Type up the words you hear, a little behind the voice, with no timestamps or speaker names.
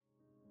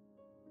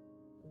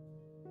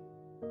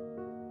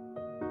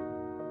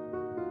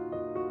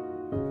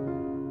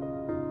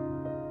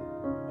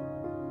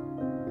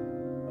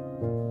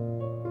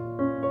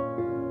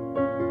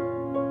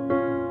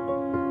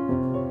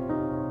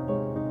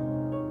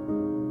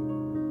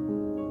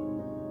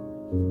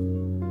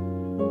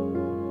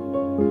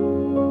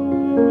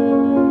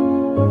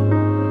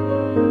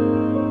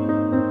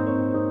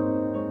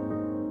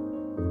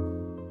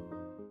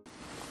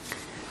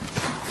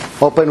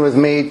Open with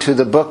me to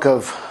the book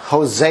of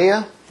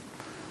Hosea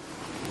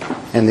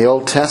in the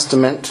Old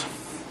Testament.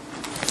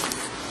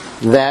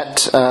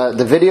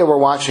 The video we're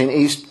watching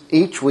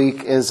each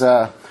week is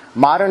a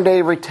modern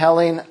day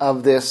retelling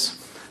of this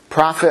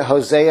prophet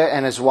Hosea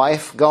and his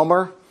wife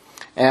Gomer.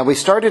 And we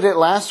started it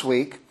last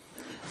week,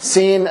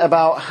 seeing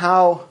about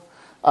how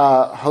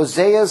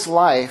Hosea's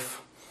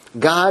life,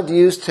 God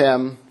used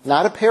him,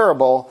 not a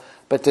parable,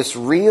 but this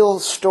real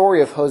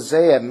story of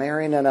Hosea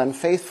marrying an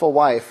unfaithful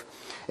wife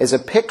is a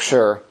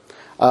picture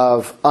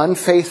of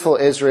unfaithful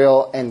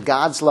Israel and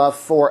God's love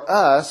for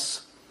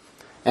us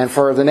and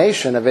for the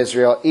nation of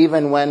Israel,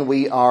 even when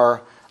we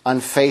are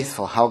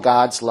unfaithful, how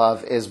God's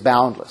love is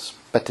boundless.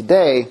 But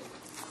today,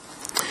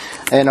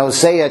 in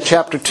Hosea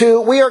chapter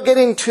 2, we are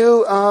getting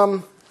to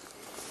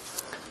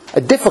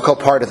a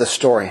difficult part of the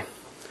story.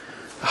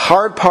 A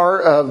hard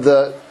part of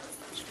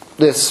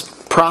this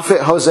prophet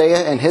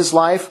Hosea and his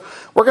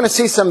life. We're going to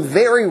see some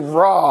very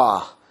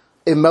raw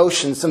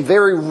emotions, some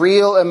very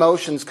real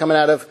emotions coming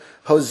out of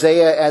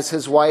Hosea as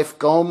his wife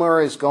Gomer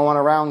is going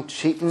around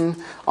cheating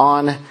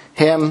on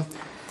him.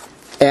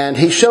 And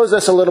he shows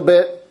us a little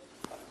bit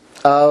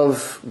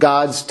of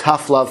God's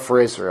tough love for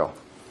Israel,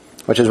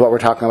 which is what we're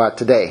talking about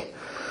today.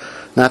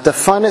 Not the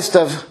funnest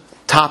of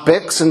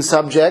topics and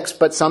subjects,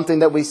 but something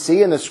that we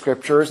see in the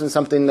Scriptures and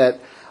something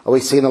that we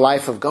see in the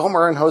life of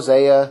Gomer and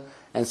Hosea,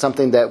 and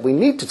something that we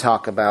need to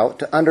talk about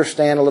to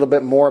understand a little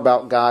bit more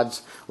about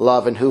God's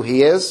love and who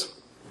He is.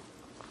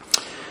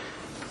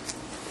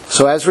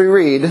 So as we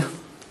read,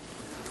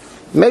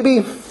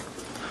 maybe,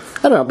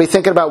 be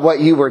thinking about what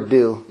you would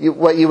do.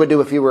 What you would do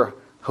if you were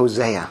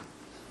Hosea.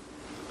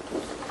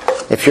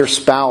 If your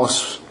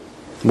spouse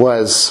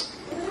was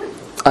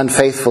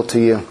unfaithful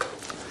to you.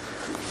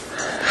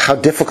 How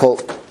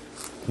difficult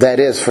that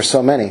is for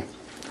so many.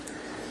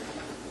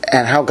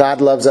 And how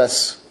God loves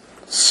us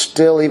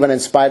still, even in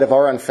spite of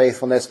our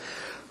unfaithfulness.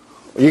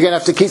 You're going to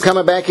have to keep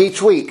coming back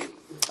each week.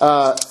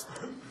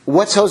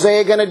 What's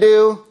Hosea going to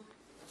do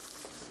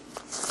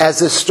as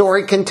this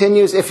story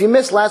continues? If you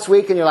missed last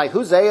week and you're like,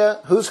 Hosea?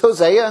 Who's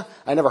Hosea?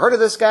 I never heard of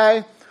this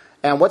guy.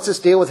 And what's this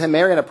deal with him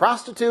marrying a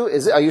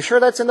prostitute? Are you sure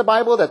that's in the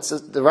Bible? That's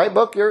the right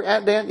book you're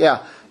at, Dan?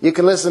 Yeah. You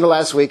can listen to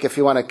last week if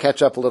you want to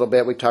catch up a little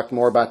bit. We talked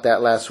more about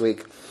that last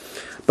week.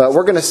 But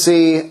we're going to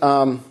see,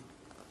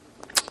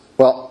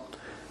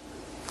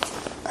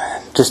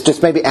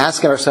 just maybe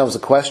asking ourselves a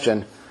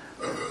question.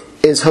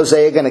 Is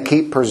Hosea going to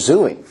keep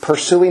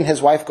pursuing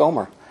his wife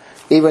Gomer?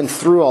 Even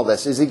through all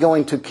this? Is he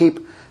going to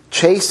keep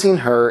chasing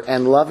her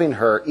and loving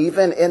her,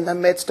 even in the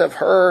midst of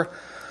her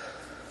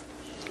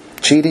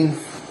cheating,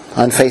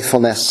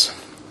 unfaithfulness?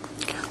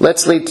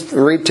 Let's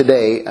read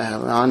today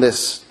on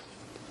this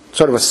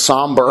sort of a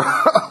somber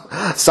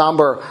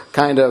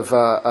kind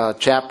of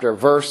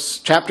chapter.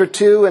 Chapter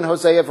 2 in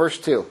Hosea, verse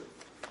 2.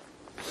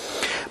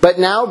 But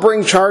now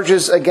bring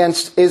charges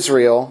against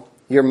Israel,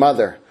 your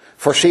mother,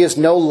 for she is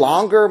no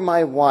longer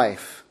my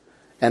wife,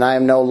 and I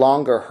am no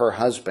longer her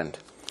husband.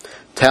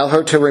 Tell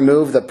her to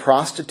remove the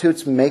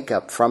prostitute's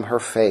makeup from her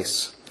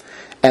face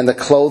and the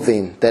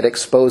clothing that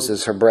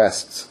exposes her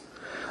breasts.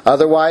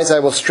 Otherwise, I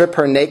will strip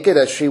her naked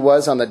as she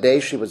was on the day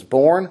she was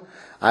born.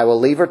 I will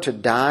leave her to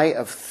die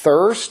of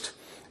thirst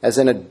as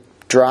in a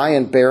dry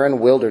and barren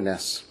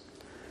wilderness.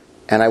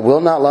 And I will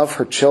not love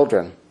her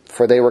children,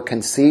 for they were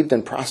conceived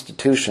in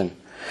prostitution.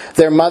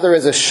 Their mother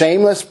is a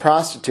shameless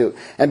prostitute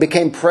and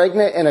became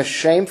pregnant in a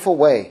shameful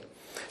way.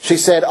 She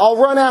said, I'll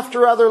run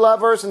after other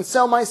lovers and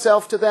sell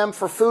myself to them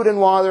for food and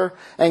water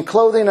and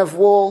clothing of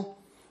wool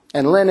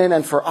and linen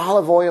and for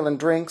olive oil and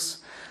drinks.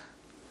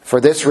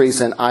 For this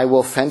reason, I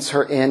will fence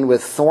her in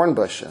with thorn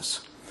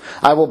bushes.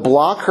 I will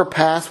block her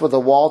path with a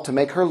wall to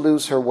make her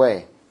lose her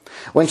way.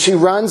 When she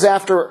runs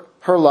after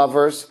her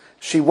lovers,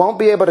 she won't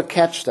be able to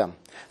catch them.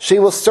 She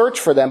will search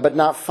for them but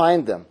not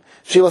find them.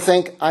 She will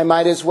think, I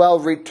might as well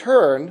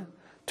return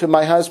to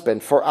my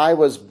husband, for I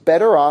was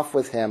better off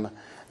with him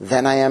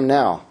than I am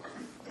now.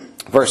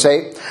 Verse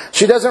 8,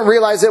 she doesn't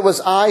realize it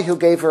was I who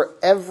gave her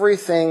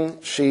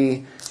everything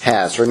she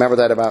has. Remember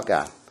that about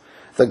God.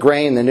 The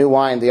grain, the new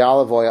wine, the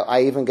olive oil,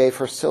 I even gave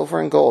her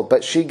silver and gold.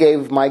 But she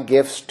gave my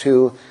gifts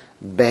to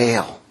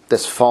Baal,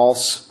 this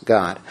false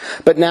god.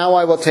 But now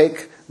I will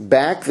take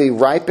back the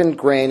ripened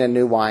grain and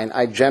new wine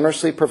I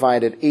generously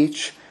provided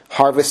each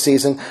harvest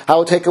season. I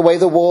will take away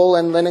the wool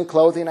and linen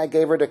clothing I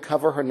gave her to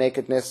cover her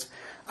nakedness.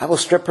 I will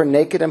strip her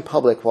naked in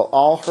public while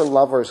all her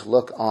lovers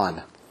look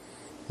on.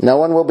 No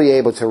one will be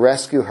able to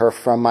rescue her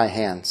from my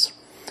hands.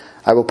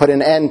 I will put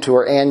an end to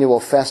her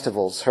annual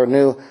festivals, her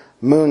new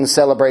moon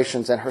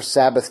celebrations, and her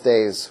Sabbath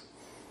days,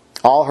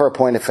 all her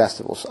appointed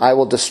festivals. I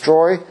will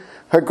destroy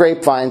her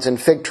grapevines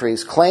and fig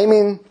trees,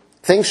 claiming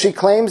things she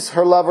claims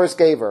her lovers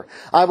gave her.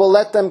 I will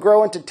let them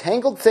grow into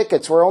tangled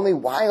thickets where only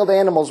wild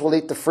animals will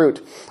eat the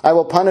fruit. I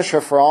will punish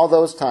her for all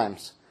those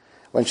times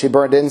when she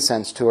burned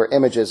incense to her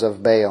images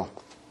of Baal,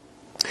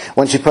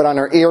 when she put on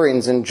her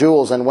earrings and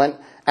jewels and went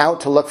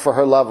out to look for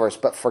her lovers,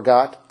 but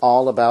forgot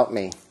all about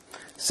me,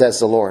 says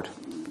the Lord.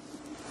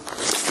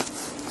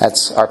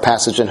 That's our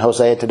passage in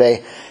Hosea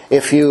today.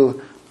 If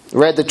you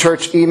read the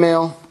church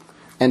email,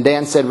 and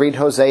Dan said, read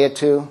Hosea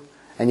 2,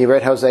 and you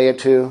read Hosea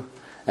 2,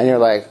 and you're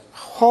like,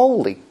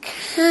 holy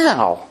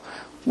cow,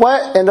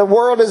 what in the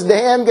world is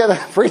Dan going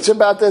to preach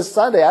about this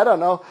Sunday? I don't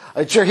know.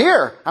 But you're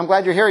here. I'm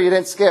glad you're here. You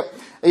didn't skip.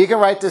 You can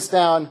write this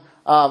down.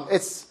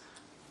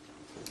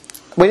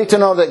 We need to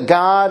know that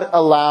God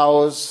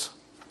allows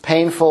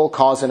painful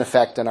cause and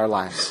effect in our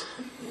lives.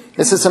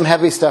 This is some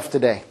heavy stuff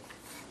today.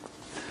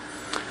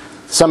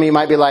 Some of you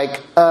might be like,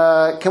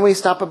 can we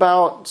stop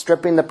about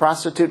stripping the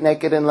prostitute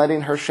naked and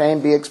letting her shame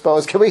be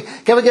exposed? Can we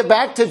get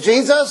back to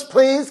Jesus,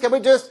 please? Can we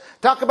just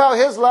talk about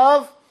His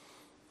love?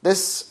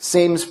 This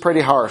seems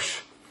pretty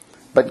harsh.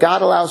 But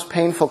God allows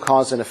painful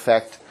cause and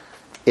effect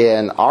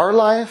in our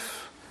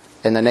life,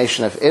 in the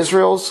nation of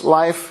Israel's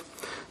life.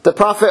 The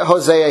prophet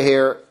Hosea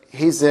here,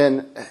 he's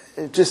in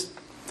just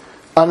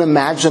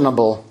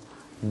unimaginable,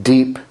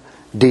 deep,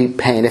 deep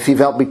pain. If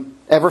you've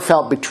ever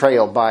felt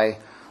betrayal by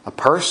a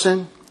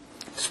person,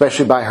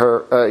 especially by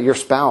your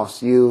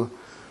spouse, you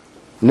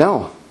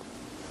know.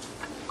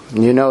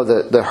 You know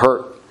the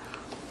hurt,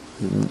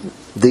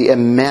 the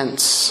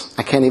immense,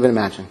 I can't even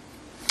imagine,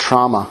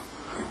 trauma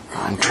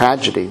and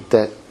tragedy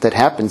that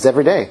happens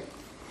every day.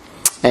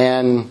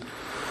 And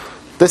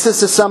this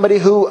is to somebody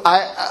who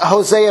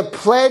Hosea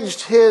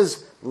pledged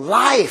his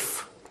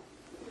life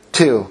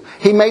to.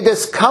 He made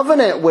this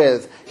covenant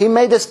with. He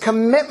made this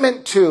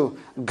commitment to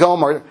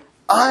Gomer.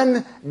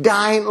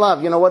 Undying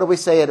love. You know, what do we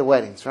say at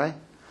weddings, right?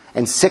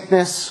 In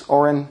sickness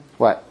or in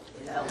what?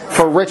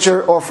 For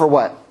richer or for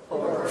what?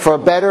 For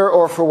better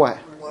or for what?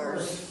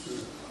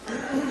 Worse.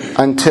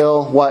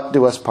 Until what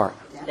do us part?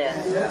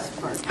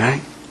 Death.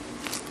 Right?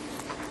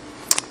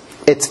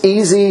 It's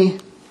easy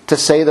to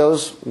say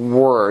those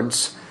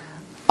words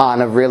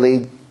on a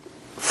really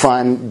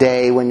fun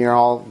day when you're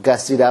all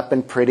gussied up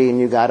and pretty and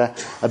you got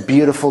a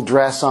beautiful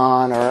dress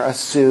on or a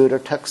suit or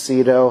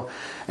tuxedo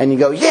and you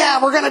go,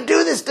 yeah, we're going to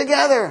do this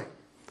together.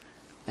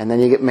 And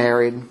then you get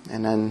married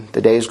and then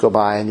the days go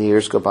by and the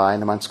years go by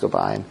and the months go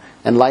by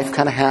and life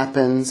kind of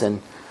happens and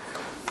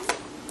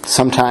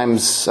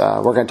sometimes,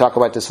 we're going to talk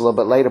about this a little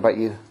bit later, but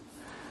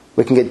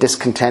we can get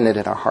discontented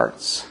in our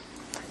hearts.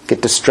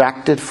 Get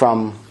distracted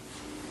from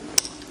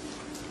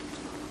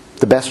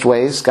the best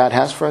ways God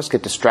has for us.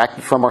 Get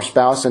distracted from our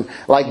spouse. And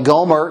like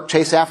Gomer,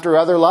 chase after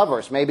other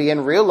lovers. Maybe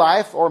in real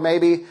life or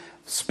maybe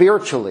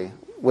spiritually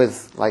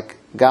with like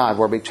God,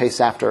 where we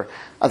chase after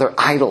other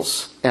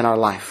idols in our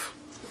life.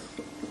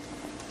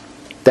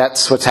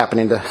 That's what's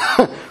happening to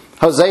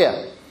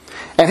Hosea.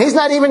 And he's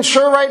not even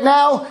sure right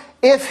now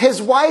if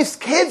his wife's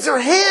kids are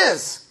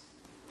his.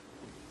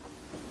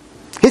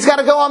 He's got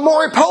to go on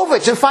Maury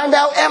Povich and find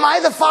out, am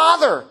I the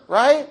father?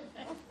 Right?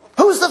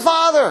 Who's the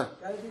father?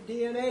 Got the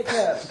DNA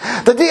test.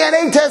 The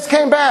DNA test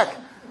came back.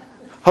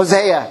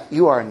 Hosea,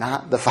 you are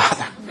not the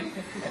father.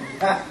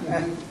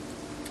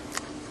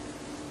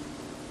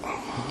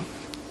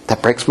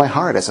 That breaks my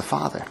heart as a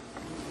father.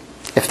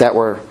 If that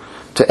were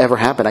to ever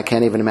happen, I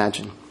can't even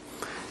imagine.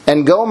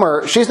 And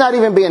Gomer, she's not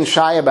even being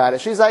shy about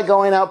it. She's like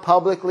going out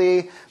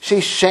publicly.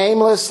 She's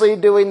shamelessly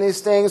doing these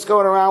things,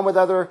 going around with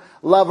other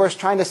lovers,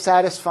 trying to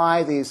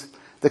satisfy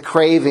the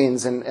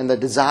cravings and the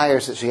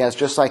desires that she has,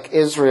 just like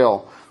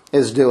Israel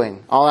is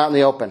doing, all out in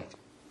the open.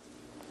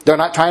 They're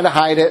not trying to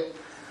hide it.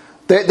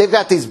 They've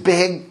got these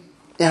big,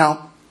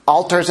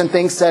 altars and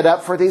things set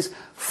up for these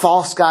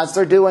false gods.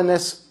 They're doing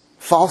this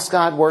false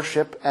god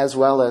worship as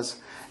well as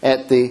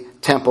at the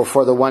temple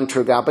for the one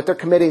true God. But they're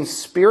committing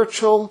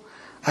spiritual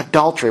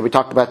adultery. We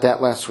talked about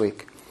that last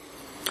week.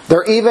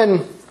 They're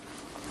even,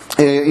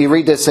 you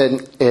read this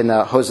in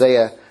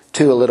Hosea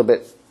 2 a little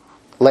bit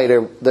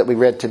later that we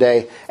read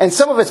today. And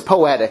some of it's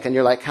poetic, and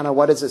you're like, kind of,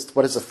 what is this?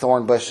 What does the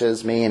thorn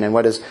bushes mean? And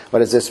what does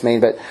this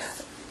mean? But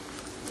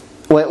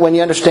when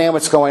you understand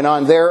what's going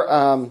on,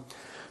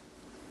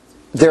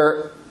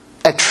 they're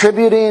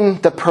attributing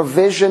the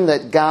provision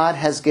that God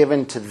has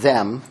given to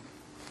them.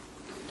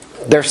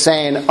 They're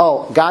saying,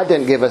 oh, God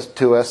didn't give it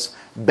to us.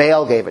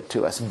 Baal gave it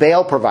to us.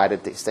 Baal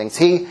provided these things.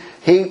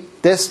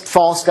 This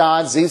false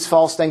gods, these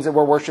false things that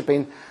we're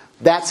worshiping,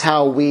 that's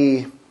how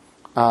we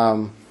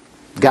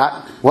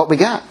got what we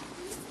got.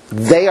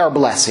 They are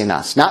blessing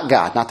us, not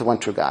God, not the one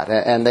true God.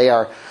 And they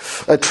are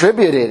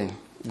attributing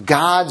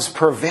God's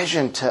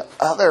provision to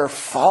other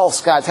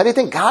false gods. How do you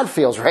think God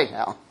feels right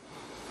now?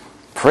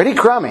 Pretty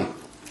crummy.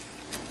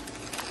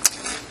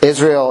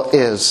 Israel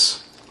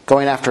is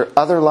going after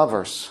other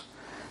lovers.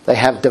 They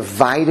have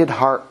divided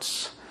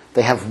hearts.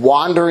 They have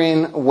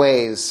wandering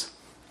ways.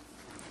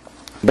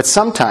 But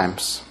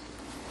sometimes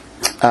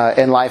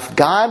in life,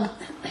 God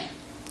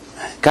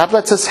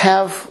lets us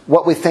have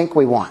what we think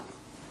we want.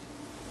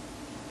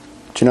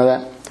 Do you know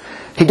that?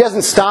 He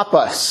doesn't stop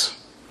us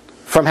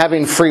from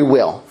having free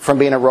will, from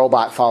being a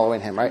robot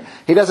following Him, right?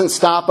 He doesn't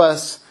stop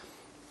us.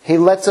 He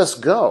lets us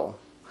go.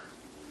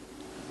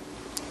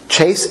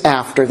 Chase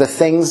after the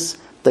things,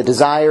 the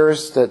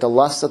desires, the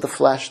lust of the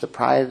flesh, the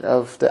pride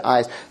of the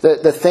eyes,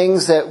 the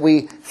things that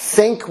we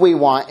think we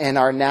want in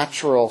our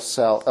natural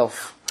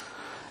self.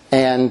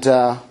 And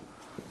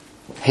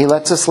He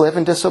lets us live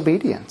in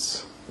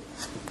disobedience.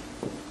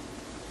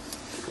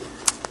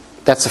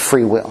 That's a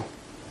free will.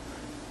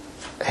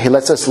 He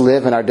lets us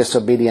live in our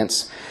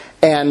disobedience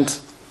and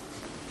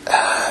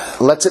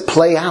lets it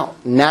play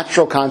out.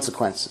 Natural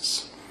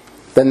consequences.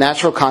 The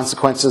natural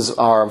consequences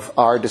of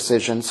our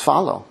decisions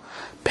follow.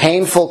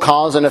 Painful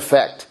cause and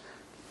effect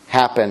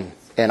happen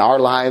in our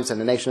lives and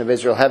the nation of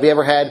Israel. Have you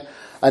ever had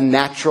a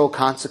natural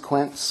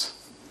consequence?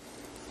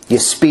 You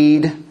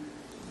speed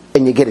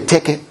and you get a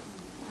ticket.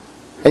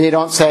 And you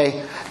don't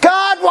say,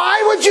 God,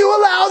 why would you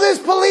allow this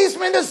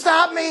policeman to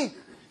stop me?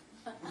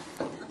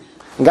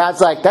 And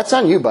God's like, that's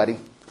on you, buddy.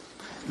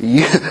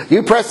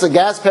 You press the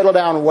gas pedal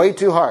down way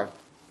too hard.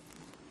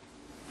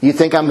 You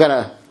think I'm going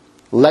to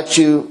let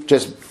you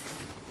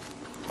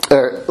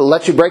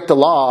break the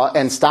law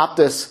and stop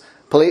this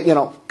police,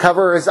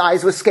 cover his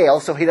eyes with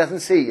scales so he doesn't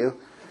see you.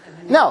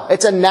 No,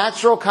 it's a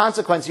natural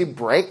consequence. You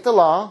break the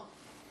law,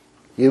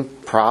 you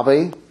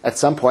probably at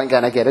some point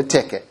going to get a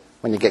ticket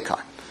when you get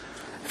caught.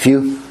 If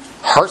you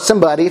hurt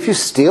somebody, if you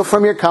steal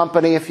from your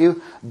company, if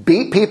you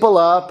beat people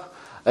up,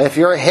 if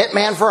you're a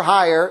hitman for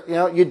hire,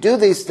 you do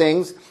these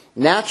things,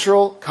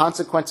 natural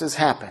consequences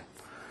happen.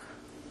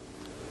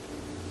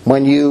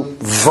 When you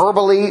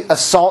verbally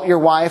assault your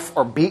wife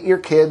or beat your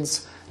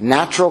kids,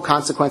 natural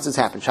consequences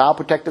happen. Child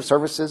Protective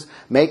Services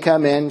may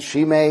come in.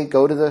 She may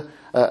go to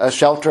a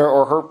shelter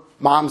or her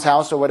mom's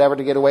house or whatever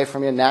to get away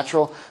from you.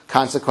 Natural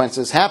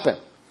consequences happen.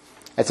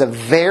 It's a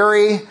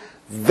very,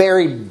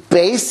 very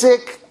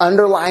basic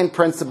underlying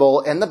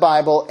principle in the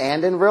Bible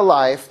and in real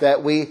life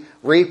that we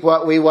reap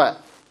what we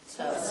what?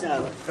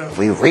 Sow.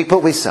 We reap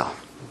what we sow.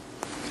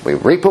 We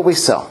reap what we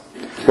sow.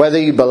 Whether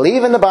you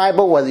believe in the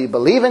Bible, whether you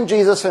believe in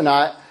Jesus or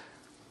not,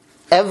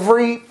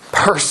 every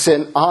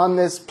person on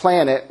this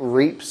planet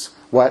reaps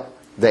what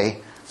they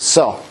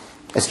sow.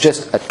 It's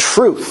just a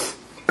truth.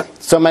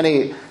 So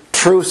many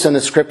truths in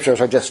the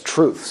Scriptures are just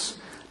truths.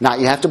 Not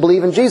you have to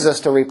believe in Jesus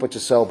to reap what you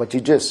sow, but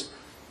you just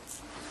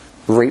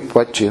reap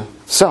what you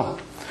sow.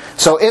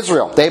 So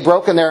Israel, they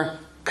broke in their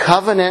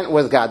covenant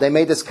with God. They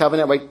made this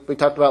covenant, we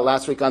talked about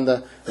last week on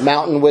the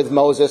mountain with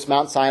Moses,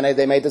 Mount Sinai.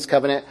 They made this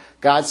covenant.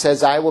 God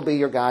says, I will be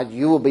your God,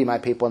 you will be my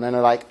people. And then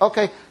they're like,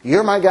 okay,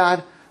 you're my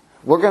God,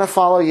 we're going to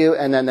follow you.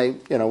 And then they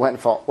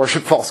went and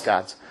worshiped false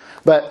gods.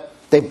 But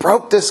they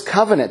broke this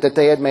covenant that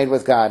they had made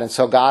with God. And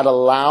so God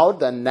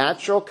allowed the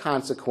natural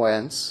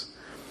consequence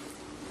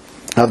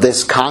of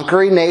this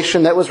conquering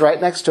nation that was right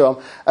next to them.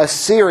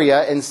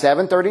 Assyria in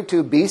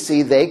 732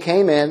 BC, they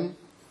came in.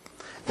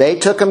 They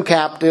took them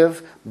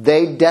captive.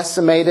 They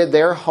decimated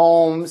their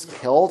homes,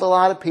 killed a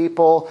lot of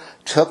people,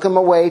 took them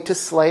away to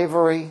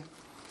slavery.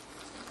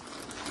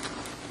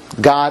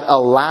 God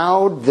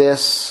allowed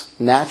this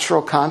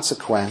natural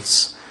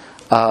consequence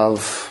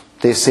of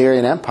the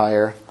Assyrian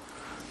Empire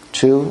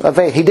to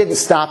evade. He didn't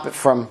stop it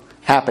from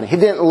happening. He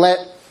didn't let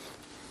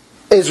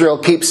Israel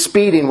keep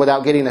speeding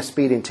without getting a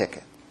speeding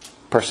ticket,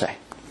 per se.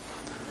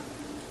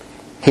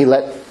 He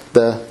let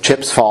the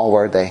chips fall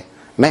where they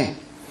may.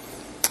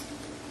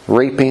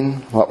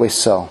 Reaping what we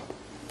sow.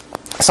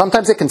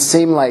 Sometimes it can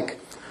seem like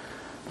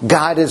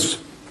God has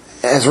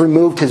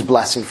removed His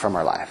blessing from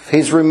our life.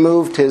 He's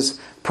removed His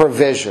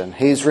provision.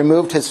 He's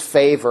removed His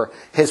favor,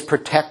 His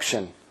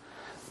protection.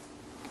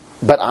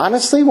 But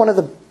honestly, one of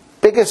the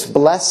biggest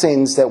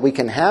blessings that we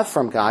can have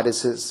from God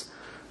is His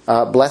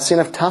blessing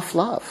of tough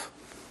love.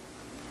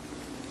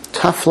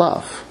 Tough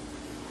love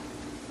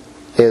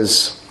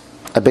is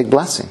a big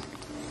blessing.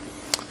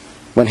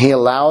 When He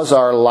allows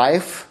our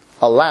life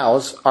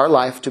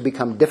to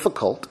become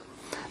difficult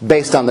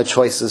based on the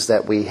choices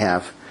that we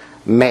have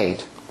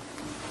made.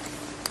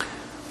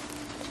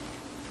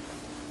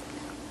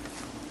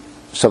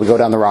 So we go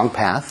down the wrong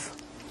path.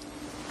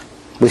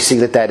 We see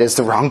that is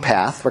the wrong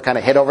path. We're kind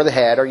of hit over the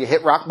head, or you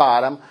hit rock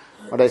bottom.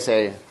 What do they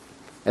say?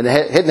 And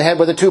hit in the head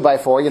with a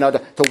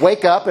 2x4, to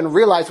wake up and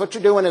realize what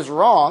you're doing is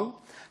wrong,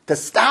 to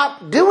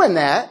stop doing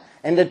that,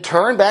 and to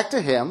turn back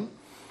to Him.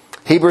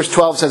 Hebrews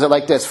 12 says it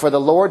like this: For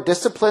the Lord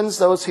disciplines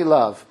those He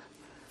loves,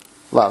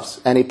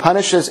 and He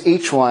punishes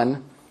each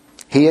one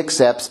He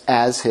accepts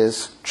as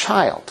His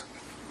child.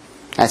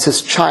 As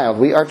His child.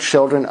 We are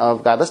children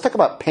of God. Let's talk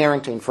about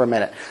parenting for a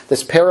minute.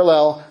 This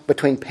parallel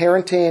between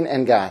parenting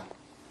and God.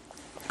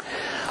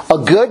 A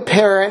good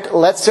parent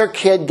lets their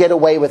kid get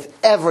away with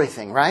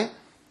everything, right?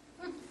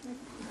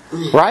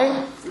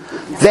 Right?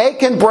 They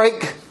can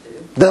break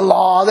the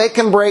law. They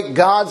can break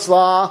God's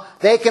law.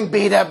 They can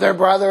beat up their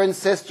brother and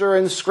sister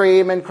and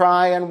scream and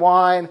cry and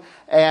whine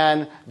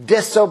and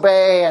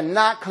disobey and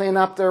not clean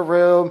up their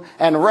room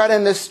and run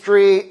in the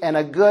street. And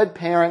a good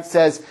parent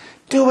says,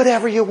 do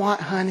whatever you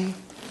want, honey.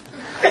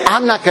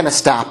 I'm not going to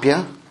stop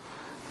you.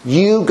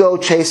 You go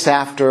chase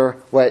after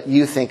what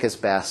you think is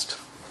best.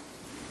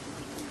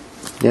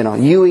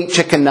 You eat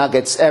chicken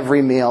nuggets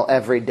every meal,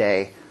 every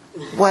day.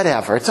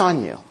 Whatever, it's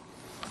on you.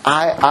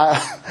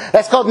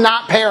 That's called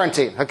not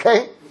parenting,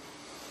 okay?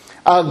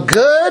 A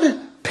good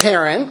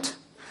parent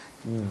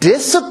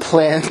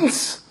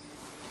disciplines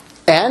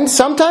and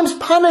sometimes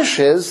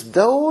punishes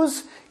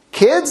those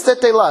kids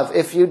that they love.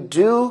 If you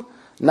do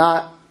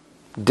not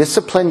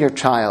discipline your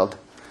child,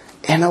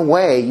 in a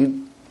way,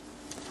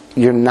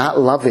 you're not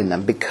loving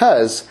them.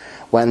 Because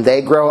when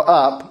they grow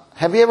up,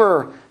 have you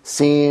ever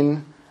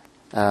seen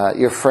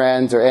your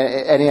friends or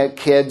any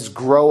kids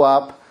grow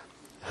up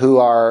who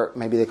are,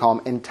 maybe they call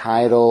them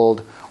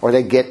entitled, or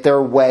they get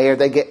their way, or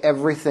they get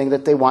everything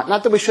that they want?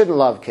 Not that we shouldn't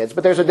love kids,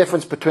 but there's a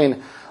difference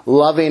between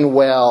loving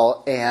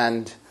well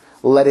and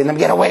letting them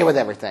get away with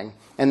everything.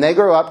 And they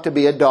grow up to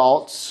be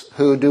adults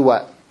who do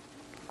what?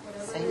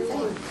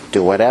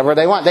 Do whatever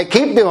they want. They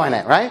keep doing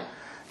it, right?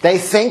 They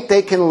think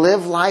they can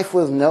live life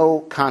with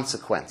no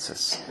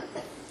consequences.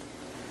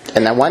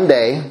 And then one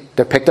day,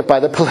 they're picked up by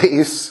the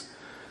police,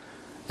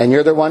 and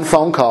you're their one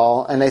phone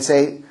call, and they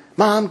say,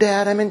 Mom,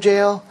 Dad, I'm in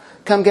jail.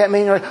 Come get me.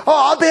 And you're like,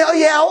 oh, I'll bail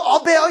you out.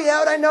 I'll bail you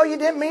out. I know you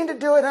didn't mean to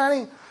do it,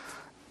 honey.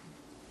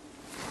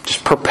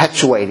 Just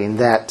perpetuating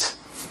that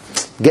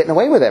getting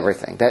away with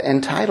everything, that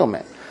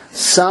entitlement.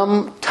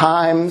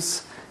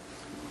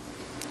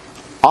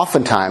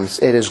 Oftentimes,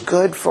 it is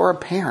good for a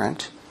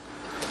parent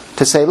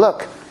to say,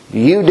 look,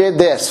 you did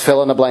this,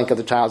 fill in the blank of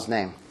the child's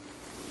name.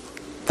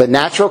 The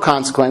natural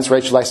consequence,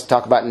 Rachel likes to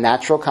talk about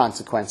natural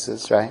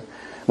consequences, right?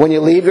 When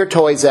you leave your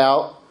toys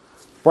out,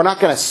 we're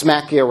not going to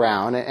smack you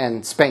around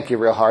and spank you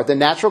real hard. The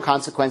natural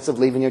consequence of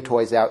leaving your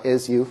toys out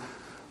is you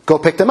go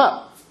pick them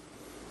up.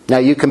 Now,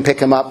 you can pick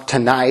them up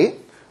tonight,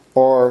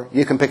 or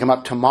you can pick them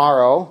up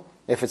tomorrow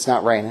if it's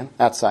not raining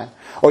outside.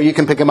 Or you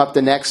can pick them up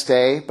the next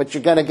day, but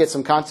you're going to get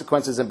some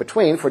consequences in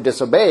between for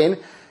disobeying,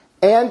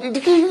 and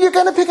you're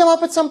going to pick them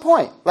up at some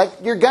point. Like,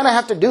 you're going to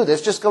have to do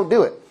this, just go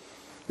do it.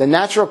 The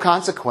natural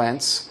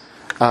consequence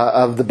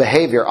of the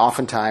behavior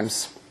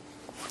oftentimes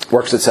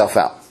works itself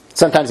out.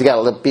 Sometimes you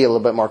got to be a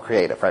little bit more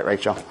creative, right,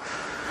 Rachel?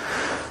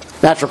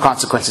 Natural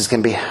consequences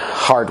can be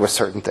hard with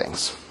certain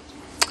things.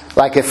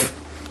 Like if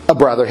a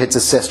brother hits a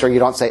sister, you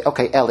don't say,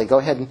 okay, Ellie, go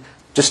ahead and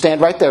just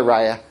stand right there,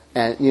 Raya,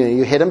 and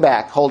you hit him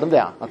back, hold him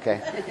down.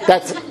 Okay,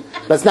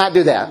 let's not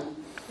do that.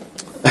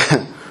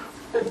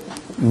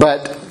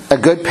 But a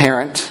good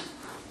parent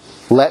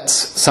lets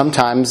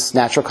sometimes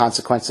natural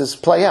consequences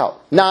play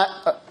out.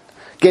 Not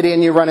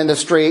Gideon, you run in the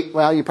street.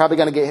 Well, you're probably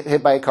going to get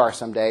hit by a car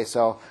someday,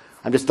 so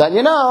I'm just letting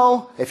you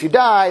know, if you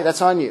die,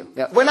 that's on you.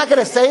 Now, we're not going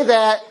to say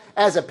that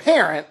as a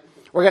parent.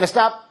 We're going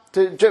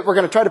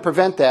to try to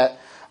prevent that.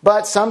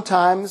 But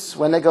sometimes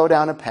when they go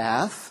down a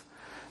path,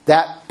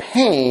 that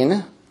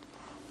pain,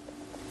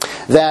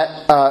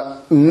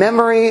 that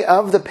memory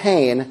of the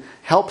pain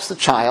helps the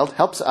child,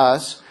 helps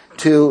us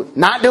to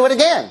not do it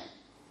again.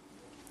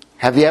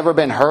 Have you ever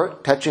been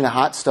hurt touching a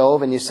hot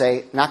stove and you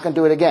say, not going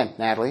to do it again,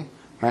 Natalie?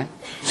 Right?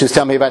 She was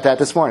telling me about that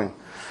this morning.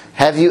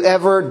 Have you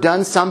ever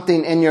done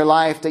something in your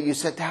life that you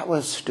said, that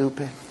was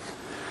stupid?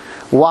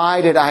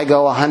 Why did I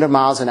go 100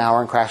 miles an hour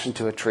and crash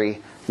into a tree?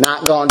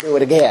 Not going to do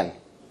it again.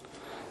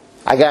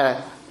 I got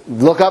to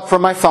look up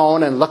from my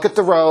phone and look at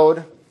the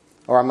road,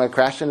 or I'm going to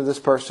crash into this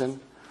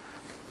person.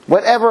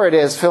 Whatever it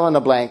is, fill in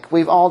the blank.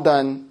 We've all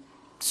done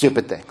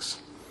stupid things.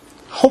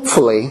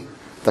 Hopefully,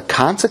 the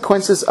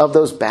consequences of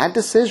those bad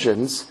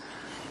decisions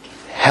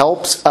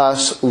helps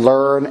us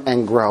learn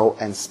and grow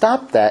and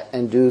stop that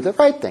and do the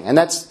right thing. And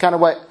that's kind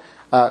of what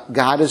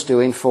God is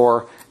doing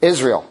for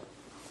Israel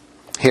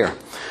here.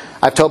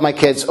 I've told my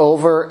kids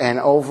over and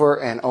over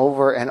and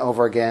over and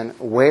over again,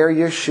 wear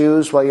your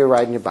shoes while you're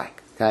riding your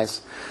bike,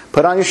 guys.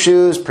 Put on your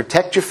shoes,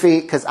 protect your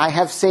feet, because I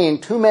have seen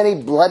too many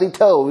bloody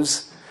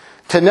toes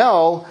to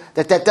know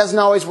that that doesn't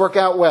always work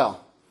out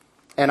well.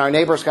 And our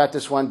neighbors got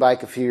this one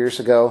bike a few years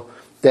ago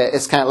that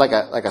it's kind of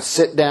like a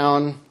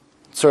sit-down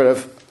sort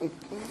of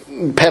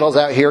pedals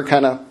out here,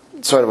 kind of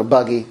sort of a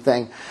buggy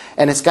thing.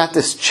 And it's got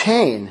this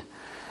chain.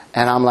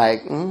 And I'm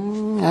like,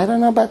 I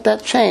don't know about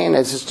that chain.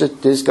 It's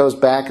just this goes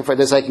back and forth.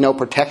 There's like no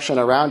protection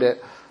around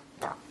it.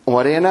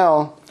 What do you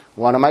know?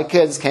 One of my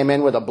kids came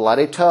in with a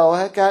bloody toe.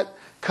 It got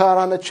cut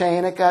on the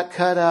chain. It got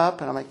cut up.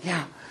 And I'm like,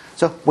 yeah.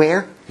 So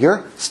wear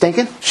your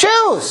stinking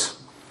shoes.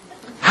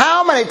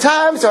 How many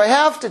times do I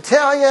have to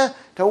tell you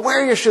to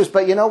wear your shoes?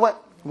 But you know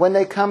what? When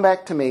they come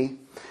back to me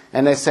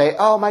and they say,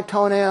 oh, my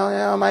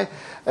toenail, my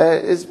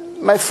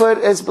foot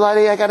is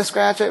bloody. I got to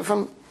scratch it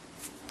from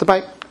the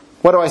bike.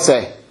 What do I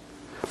say?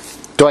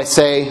 Do I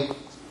say,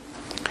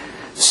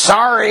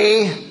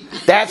 sorry,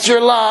 that's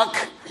your luck.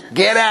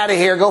 Get out of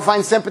here. Go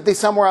find sympathy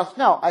somewhere else.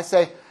 No, I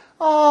say,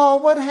 oh,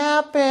 what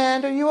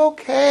happened? Are you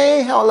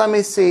okay? Oh, let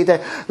me see.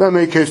 Let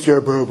me kiss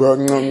your boob.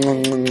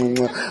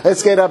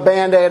 Let's get a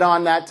Band-Aid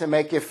on that to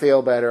make you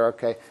feel better,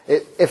 okay?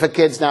 If a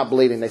kid's not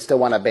bleeding, they still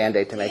want a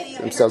Band-Aid to make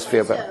themselves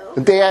feel better.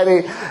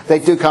 Danny, they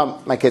do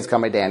my kids call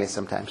me Danny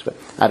sometimes, but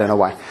I don't know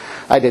why.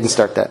 I didn't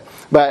start that.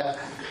 But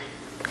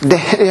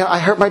I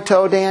hurt my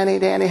toe, Danny,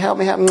 help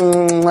me.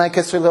 I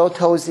kiss her little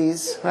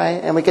toesies,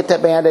 right? And we get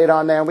that Band-Aid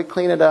on there and we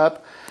clean it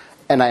up.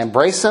 And I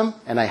embrace them,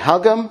 and I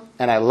hug them,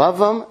 and I love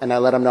them, and I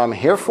let them know I'm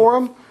here for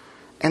them.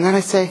 And then I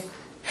say,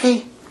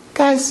 hey,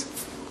 guys,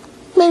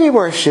 maybe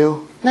wear a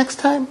shoe next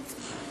time.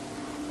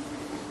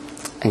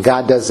 And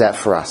God does that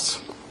for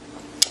us.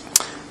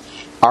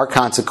 Our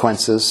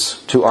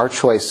consequences to our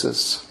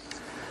choices.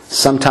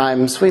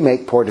 Sometimes we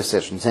make poor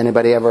decisions.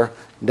 Anybody ever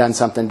done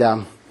something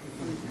dumb?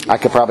 I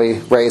could probably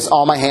raise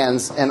all my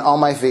hands and all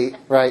my feet,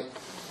 right?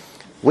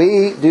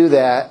 We do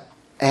that,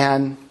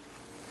 and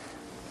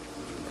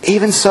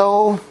even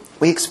so,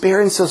 we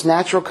experience those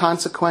natural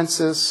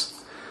consequences.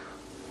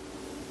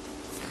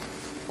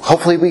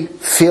 Hopefully we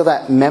feel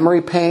that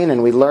memory pain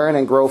and we learn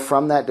and grow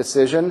from that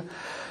decision.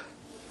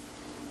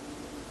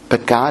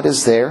 But God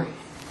is there,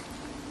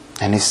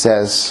 and He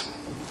says,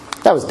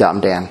 that was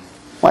dumb, Dan.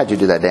 Why'd you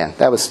do that, Dan?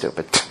 That was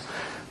stupid.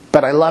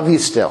 But I love you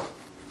still.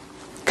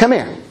 Come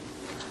here.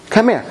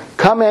 Come here.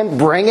 Come in.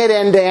 Bring it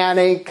in,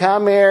 Danny.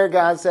 Come here.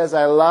 God says,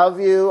 I love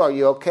you. Are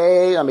you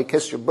okay? Let me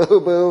kiss your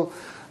boo-boo.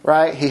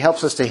 Right? He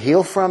helps us to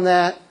heal from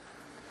that.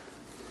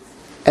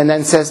 And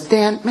then says,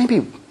 Dan,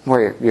 maybe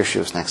wear your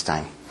shoes next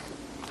time.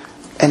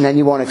 And then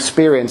you won't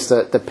experience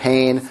the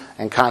pain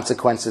and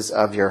consequences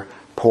of your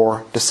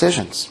poor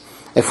decisions.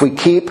 If we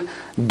keep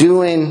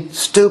doing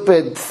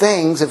stupid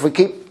things, if we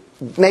keep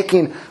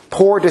making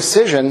poor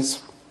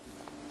decisions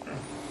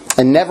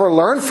and never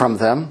learn from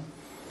them,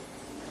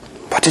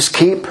 but just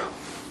keep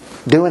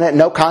doing it,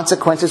 no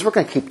consequences, we're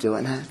going to keep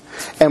doing it.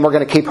 And we're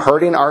going to keep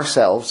hurting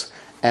ourselves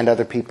and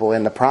other people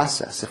in the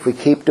process. If we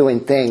keep doing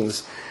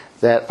things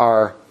that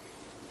are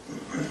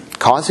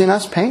causing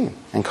us pain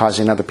and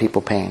causing other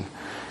people pain.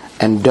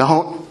 And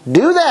don't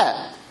do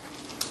that.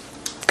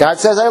 God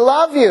says, I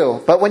love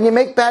you. But when you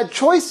make bad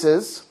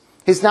choices,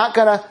 He's not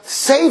going to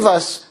save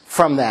us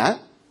from that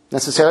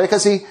necessarily,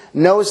 because He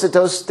knows that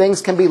those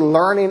things can be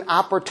learning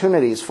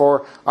opportunities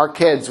for our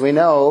kids. We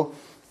know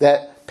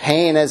that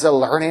pain is a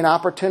learning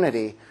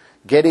opportunity.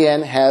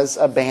 Gideon has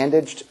a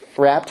bandaged,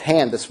 wrapped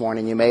hand this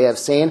morning. You may have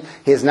seen.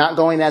 He is not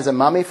going as a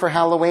mummy for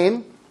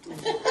Halloween,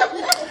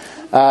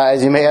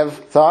 as you may have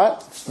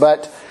thought.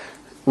 But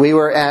we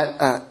were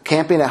at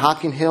camping at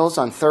Hocking Hills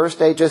on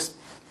Thursday, just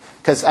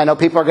because I know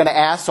people are going to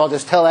ask, so I'll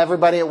just tell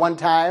everybody at one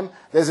time.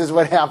 This is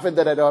what happened,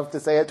 that I don't have to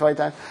say it 20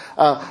 times.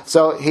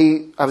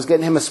 I was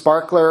getting him a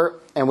sparkler,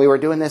 and we were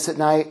doing this at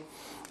night,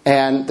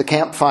 and the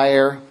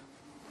campfire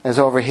is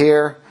over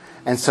here.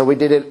 And so we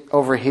did it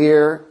over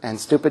here, and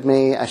stupid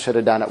me, I should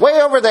have done it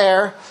way over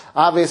there,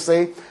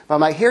 obviously. But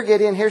I'm like, here,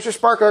 Gideon, here's your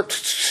sparkler,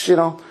 you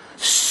know.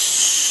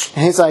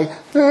 And he's like,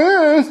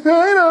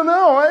 I don't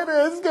know, it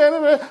is kind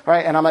of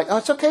right. And I'm like, oh,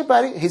 it's okay,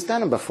 buddy. He's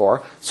done them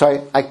before.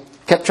 So I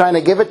kept trying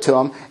to give it to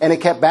him, and he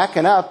kept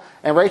backing up.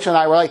 And Rachel and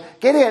I were like,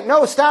 Gideon,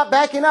 no, stop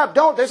backing up.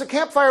 Don't. There's a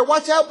campfire.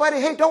 Watch out,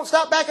 buddy. Hey, don't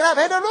stop backing up.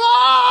 Hey, don't.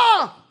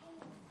 Ah!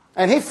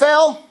 And he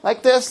fell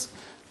like this.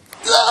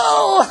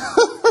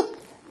 Oh!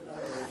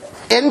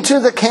 Into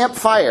the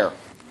campfire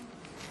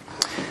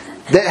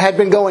that had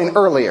been going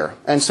earlier.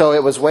 And so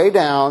it was way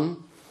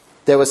down.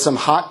 There was some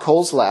hot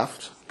coals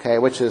left, okay,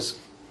 which is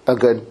a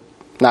good,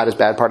 not as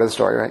bad part of the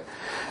story, right?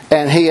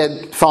 And he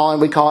had fallen,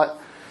 we call it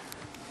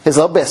his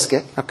little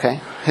biscuit, okay,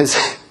 his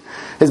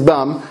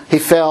bum. He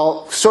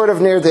fell sort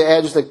of near the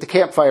edge. The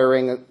campfire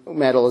ring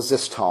metal is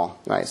this tall,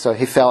 right? So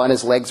he fell, and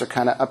his legs are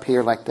kind of up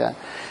here like that.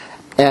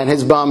 And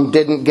his bum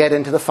didn't get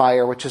into the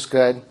fire, which is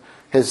good.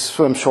 His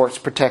swim shorts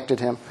protected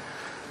him,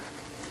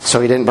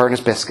 so he didn't burn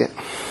his biscuit.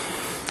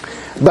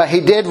 But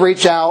he did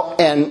reach out,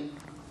 and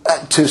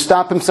to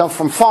stop himself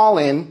from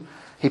falling,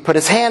 he put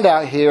his hand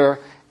out here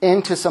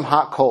into some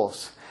hot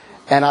coals.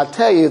 And I'll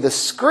tell you, the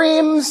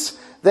screams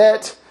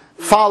that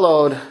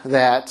followed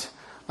that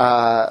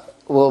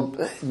will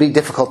be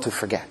difficult to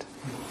forget.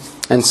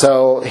 And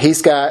so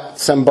he's got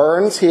some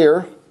burns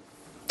here,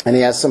 and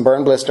he has some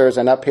burn blisters,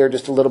 and up here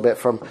just a little bit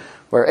from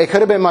where it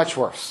could have been much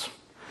worse.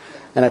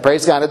 And I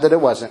praise God that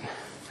it wasn't.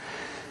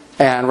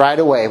 And right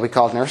away, we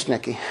called Nurse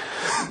Nikki.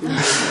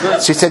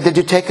 She said, did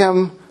you take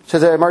him to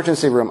the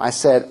emergency room? I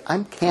said,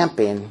 I'm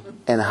camping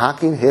in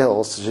Hocking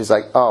Hills. She's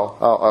like,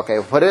 oh, okay.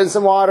 We'll put it in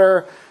some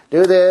water,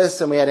 do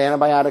this, and we had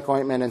antibiotic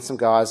ointment and some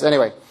gauze.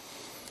 Anyway,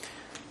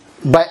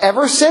 but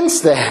ever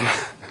since then,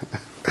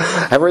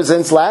 ever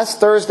since last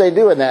Thursday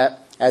doing that,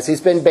 as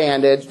he's been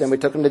bandaged, and we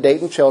took him to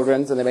Dayton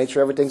Children's, and they made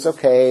sure everything's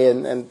okay,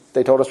 and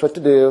they told us what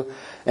to do,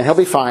 and he'll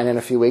be fine in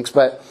a few weeks,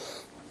 but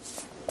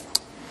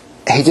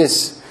he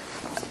just,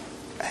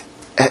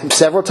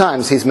 several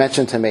times he's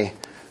mentioned to me,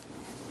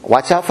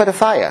 watch out for the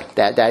fire.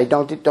 Daddy,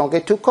 don't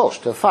get too close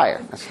to the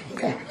fire. I said,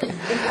 okay.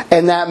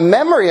 And that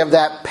memory of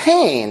that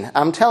pain,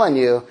 I'm telling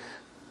you,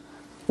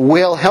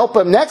 will help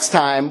him next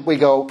time we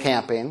go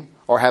camping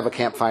or have a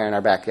campfire in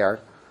our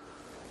backyard.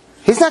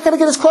 He's not going to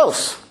get as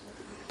close.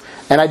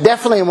 And I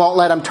definitely won't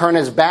let him turn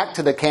his back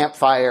to the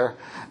campfire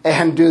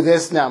and do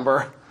this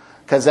number,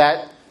 because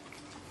that,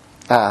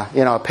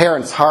 a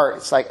parent's heart,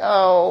 it's like,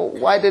 oh,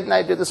 why didn't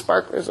I do the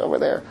sparklers over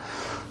there?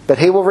 But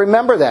he will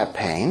remember that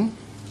pain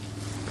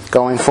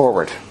going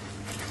forward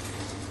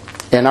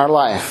in our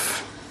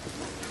life.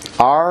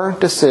 Our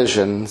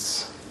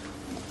decisions,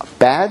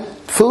 bad,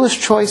 foolish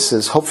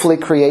choices, hopefully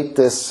create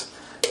this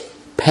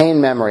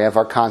pain memory of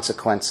our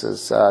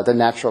consequences, the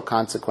natural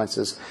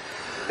consequences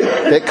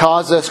that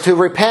cause us to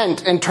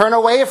repent and turn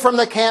away from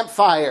the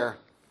campfire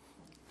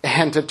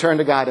and to turn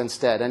to God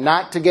instead, and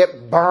not to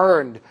get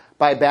burned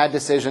by bad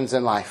decisions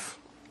in life,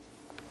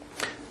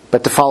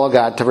 but to follow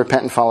God, to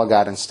repent and follow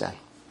God instead.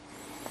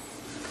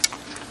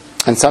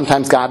 And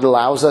sometimes God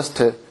allows us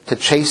to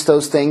chase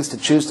those things, to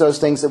choose those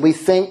things that we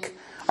think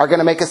are going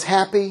to make us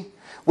happy,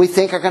 we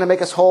think are going to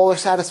make us whole or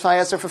satisfy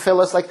us or fulfill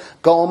us, like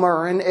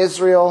Gomer and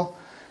Israel.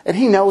 And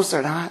He knows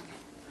they're not.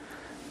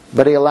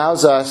 But He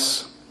allows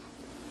us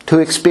to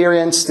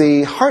experience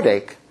the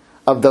heartache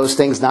of those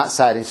things not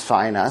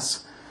satisfying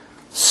us,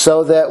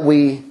 so that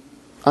we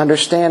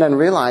understand and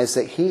realize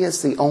that He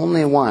is the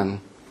only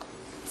one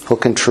who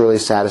can truly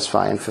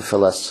satisfy and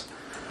fulfill us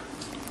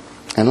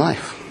in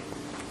life.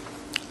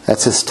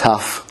 That's His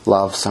tough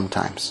love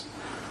sometimes.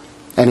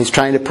 And He's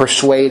trying to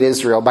persuade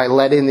Israel by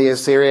letting the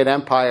Assyrian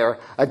Empire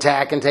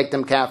attack and take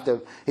them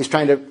captive. He's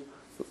trying to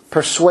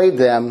persuade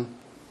them,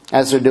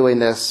 as they're doing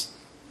this,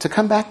 to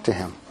come back to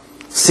Him.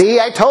 See,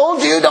 I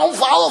told you, don't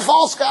follow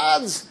false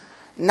gods.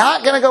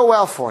 Not going to go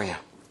well for you.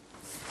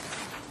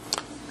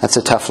 That's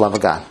a tough love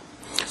of God.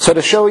 So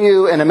to show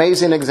you an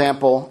amazing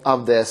example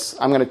of this,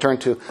 I'm going to turn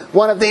to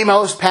one of the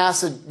most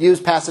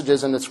used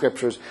passages in the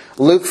Scriptures,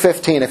 Luke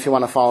 15, if you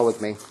want to follow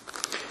with me.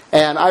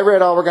 And I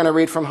read all we're going to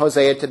read from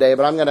Hosea today,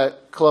 but I'm going to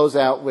close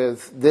out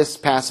with this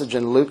passage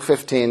in Luke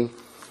 15.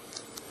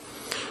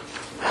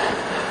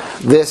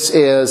 This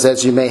is,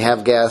 as you may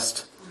have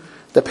guessed,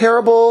 the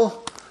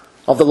parable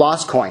of the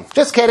lost coin.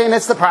 Just kidding,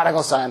 it's the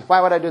prodigal son. Why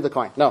would I do the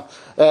coin? No,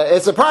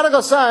 it's the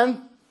prodigal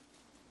son.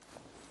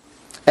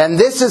 And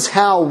this is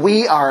how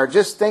we are.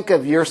 Just think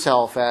of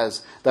yourself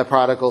as the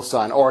prodigal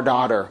son or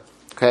daughter.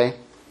 Okay?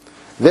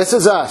 This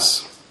is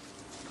us.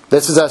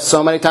 This is us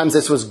so many times.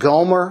 This was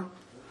Gomer.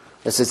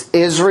 This is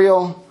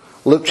Israel.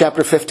 Luke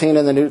chapter 15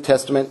 in the New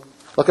Testament.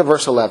 Look at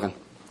verse 11.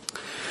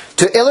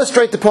 To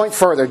illustrate the point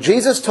further,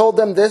 Jesus told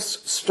them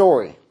this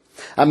story.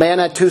 A man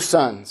had 2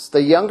 sons.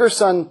 The younger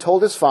son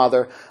told his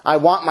father, I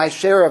want my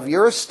share of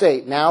your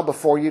estate now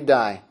before you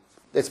die.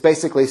 It's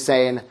basically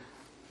saying,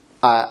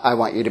 I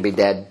want you to be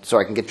dead so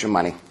I can get your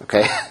money.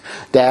 Okay?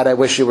 Dad, I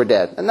wish you were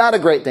dead. And not a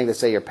great thing to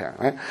say your parent,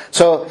 right?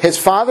 So his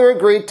father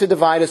agreed to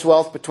divide his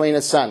wealth between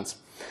his sons.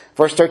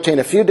 Verse 13,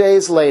 a few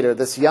days later,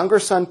 this younger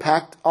son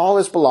packed all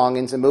his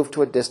belongings and moved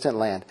to a distant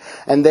land.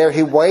 And there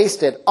he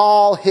wasted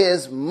all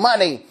his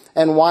money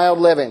and wild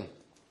living.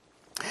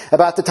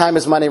 About the time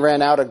his money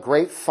ran out, a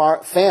great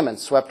famine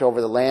swept over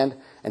the land,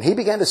 and he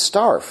began to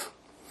starve.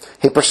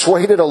 He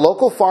persuaded a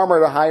local farmer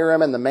to hire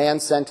him, and the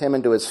man sent him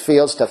into his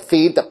fields to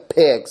feed the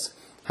pigs.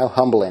 How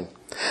humbling.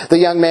 The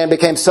young man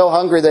became so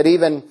hungry that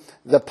even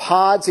the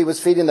pods he was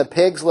feeding the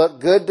pigs looked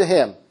good to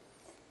him.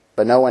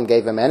 But no one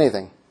gave him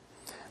anything.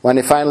 When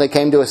he finally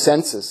came to his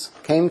senses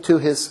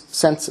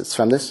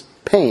from this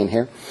pain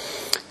here,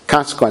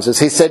 consequences,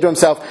 he said to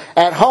himself,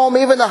 at home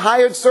even the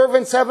hired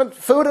servants haven't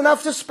food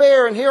enough to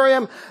spare, and here I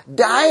am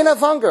dying of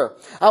hunger.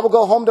 I will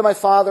go home to my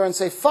father and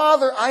say,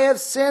 Father, I have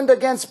sinned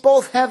against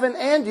both heaven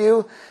and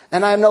you,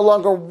 and I am no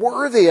longer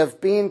worthy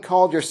of being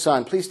called your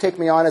son. Please take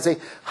me on as a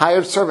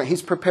hired servant.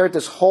 He's prepared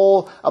this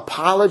whole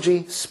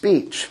apology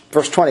speech.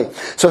 Verse 20.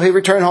 So he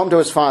returned home to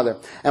his father,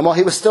 and while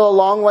he was still a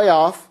long way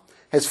off,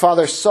 his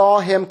father saw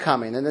him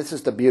coming. And this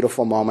is the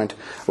beautiful moment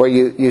where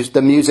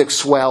the music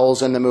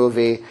swells in the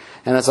movie.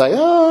 And it's like,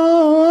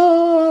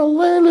 oh,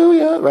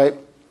 hallelujah, right?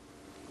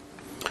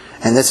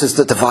 And this is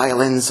the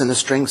violins and the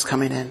strings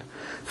coming in,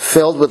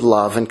 filled with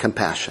love and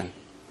compassion.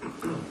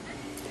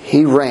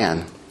 He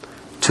ran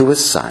to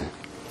his son,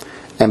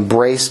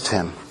 embraced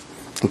him,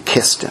 and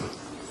kissed him.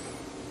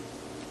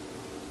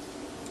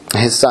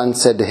 His son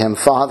said to him,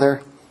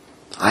 Father,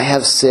 I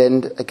have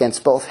sinned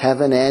against both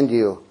heaven and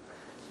you,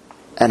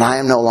 and I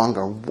am no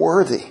longer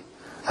worthy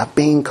of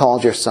being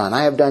called your son.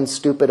 I have done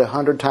stupid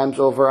 100 times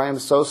over. I am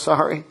so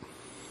sorry.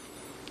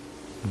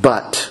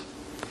 But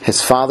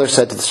his father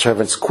said to the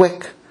servants,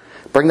 quick,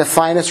 bring the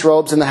finest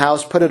robes in the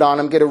house, put it on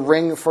him, get a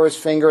ring for his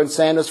finger and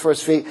sandals for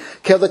his feet.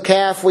 Kill the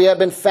calf we have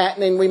been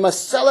fattening. We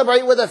must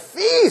celebrate with a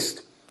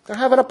feast. They're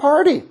having a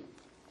party.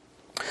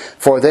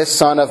 For this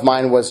son of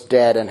mine was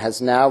dead and has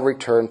now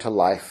returned to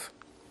life.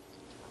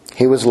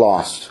 He was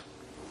lost,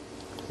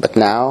 but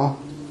now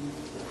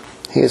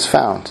he is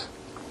found.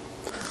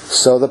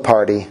 So the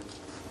party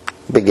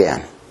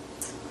began.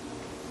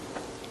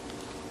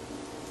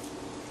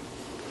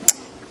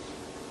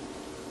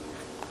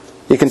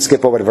 You can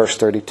skip over to verse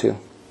 32.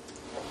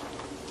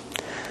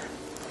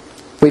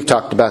 We've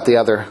talked about the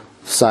other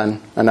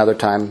son other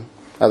times.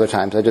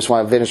 I just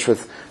want to finish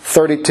with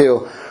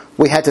 32.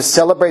 We had to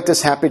celebrate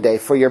this happy day,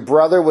 for your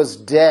brother was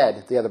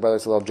dead. The other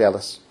brother's a little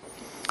jealous.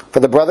 For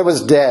the brother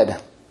was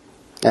dead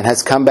and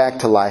has come back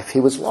to life.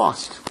 He was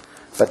lost,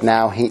 but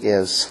now he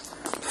is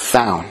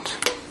found.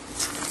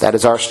 That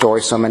is our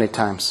story so many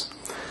times.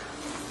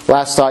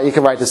 Last thought, you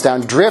can write this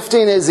down.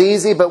 Drifting is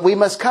easy, but we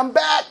must come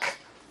back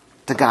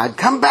to God.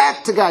 Come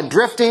back to God.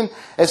 Drifting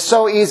is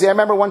so easy. I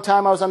remember one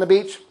time I was on the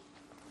beach.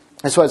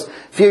 This was a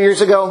few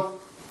years ago.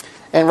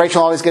 And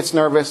Rachel always gets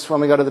nervous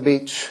when we go to the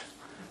beach.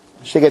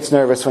 She gets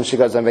nervous when she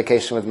goes on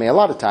vacation with me a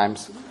lot of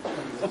times.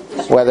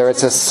 Whether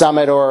it's a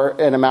summit or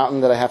in a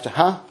mountain that I have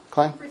to...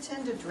 Klein?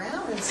 Pretend to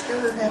drown and scare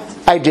her head.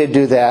 I did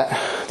do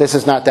that. This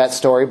is not that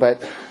story,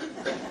 but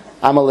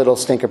I'm a little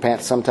stinker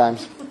pants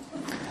sometimes.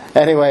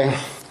 Anyway,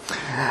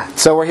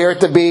 so we're here at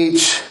the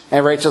beach,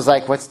 and Rachel's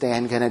like, what's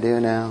Dan going to do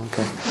now?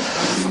 Okay.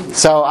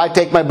 So I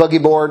take my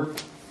boogie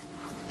board,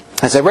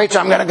 I said, Rachel,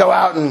 I'm going to go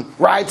out and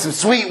ride some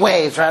sweet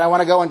waves, right? I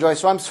want to go enjoy.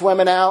 So I'm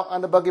swimming out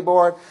on the boogie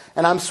board,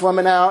 and I'm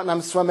swimming out, and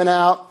I'm swimming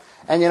out.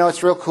 And,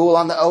 it's real cool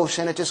on the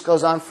ocean. It just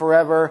goes on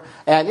forever.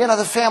 And,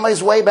 the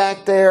family's way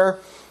back there.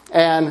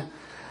 And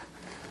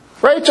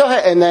Rachel,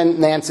 and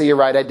then Nancy, you're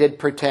right. I did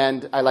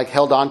pretend. I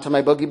held on to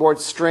my boogie board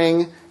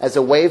string as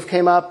a wave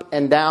came up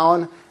and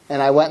down.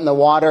 And I went in the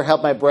water,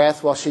 held my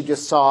breath while she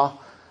just saw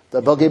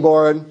the boogie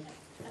board.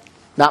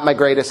 Not my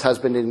greatest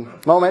husbanding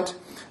moment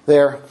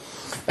there.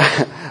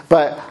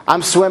 But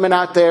I'm swimming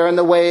out there in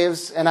the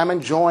waves, and I'm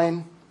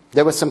enjoying.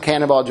 There was some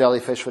cannonball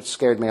jellyfish, which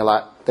scared me a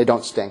lot. They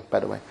don't sting, by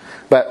the way.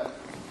 But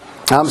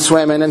I'm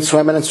swimming and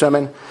swimming and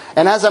swimming.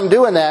 And as I'm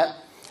doing that,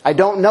 I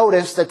don't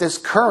notice that this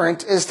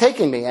current is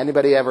taking me.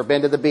 Anybody ever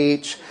been to the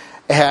beach?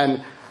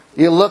 And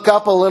you look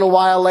up a little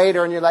while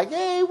later, and you're like,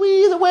 hey,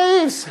 the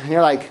waves. And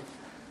you're like,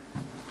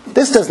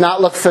 this does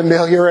not look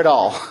familiar at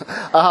all.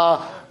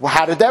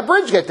 How did that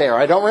bridge get there?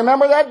 I don't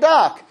remember that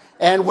dock.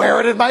 And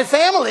where did my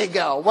family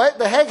go? What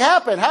the heck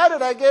happened? How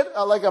did I get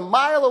a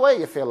mile away,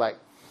 you feel like?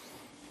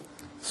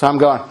 So I'm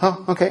going,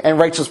 oh, okay. And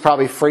Rachel's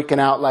probably freaking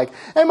out like,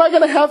 am I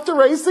going to have to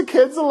raise the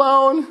kids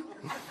alone?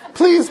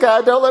 Please,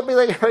 God, don't let me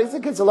raise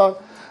the kids alone.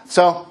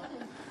 So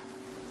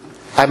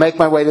I make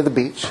my way to the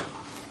beach.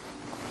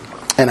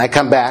 And I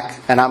come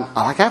back. And I'm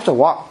like, I have to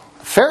walk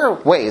a fair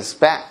ways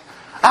back.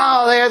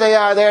 Oh, there they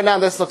are. There now.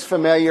 This looks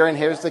familiar. And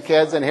here's the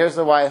kids. And here's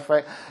the wife.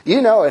 Right?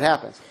 It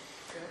happens.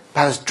 But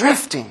I was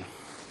drifting.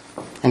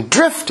 And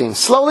drifting,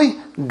 slowly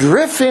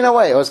drifting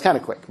away. It was kind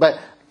of quick. But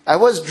I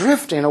was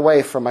drifting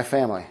away from my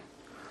family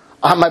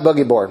on my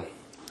boogie board.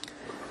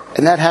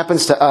 And that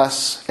happens to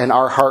us and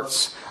our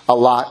hearts a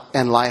lot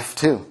in life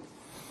too.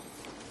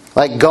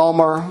 Like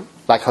Gomer,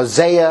 like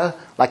Hosea,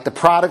 like the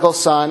prodigal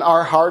son,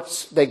 our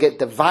hearts, they get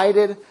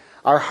divided.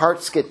 Our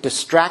hearts get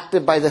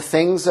distracted by the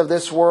things of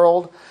this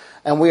world.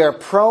 And we are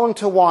prone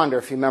to wander,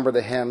 if you remember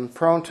the hymn.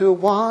 Prone to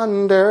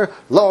wander,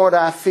 Lord,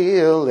 I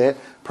feel it.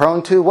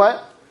 Prone to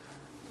what?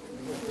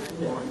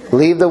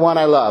 Leave the one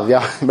I love.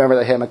 Y'all remember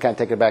the hymn? I kind of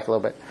take it back a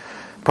little bit.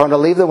 Prone to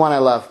leave the one I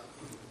love.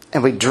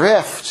 And we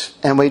drift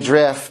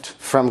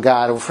from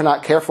God. If we're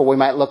not careful, we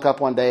might look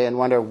up one day and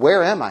wonder,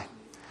 where am I?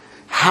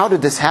 How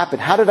did this happen?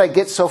 How did I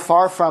get so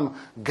far from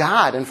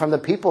God and from the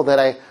people that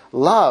I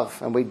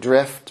love? And we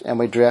drift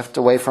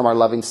away from our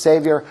loving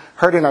Savior,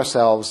 hurting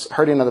ourselves,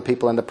 hurting other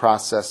people in the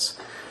process.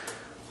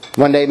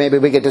 One day maybe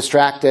we get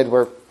distracted.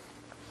 We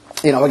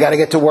got to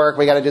get to work.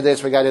 We got to do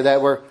this. We got to do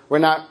that. We're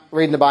not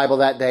reading the Bible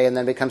that day, and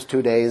then it becomes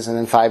 2 days, and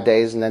then 5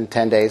 days, and then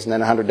 10 days, and then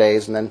 100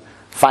 days, and then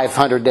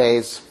 500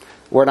 days.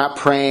 We're not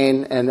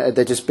praying, and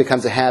that just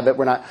becomes a habit.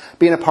 We're not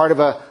being a part of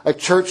a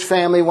church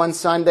family one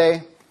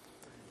Sunday,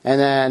 and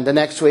then the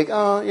next week,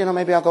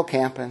 maybe I'll go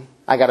camping.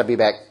 I got to be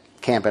back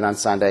camping on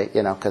Sunday,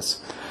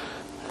 because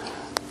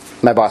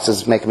my boss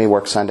is making me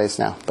work Sundays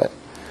now. But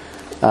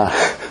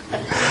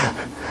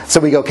so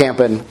we go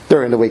camping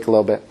during the week a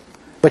little bit.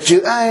 But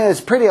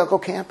it's pretty. I'll go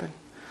camping.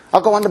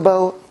 I'll go on the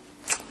boat.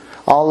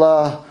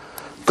 I'll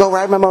go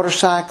ride my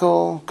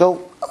motorcycle.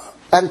 Go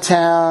out of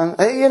town.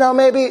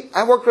 Maybe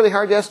I worked really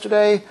hard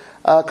yesterday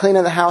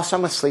cleaning the house.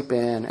 I'm going to sleep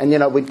in.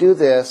 And, we do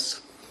this.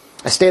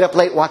 I stayed up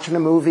late watching a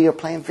movie or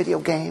playing video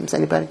games.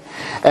 Anybody?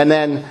 And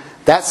then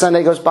that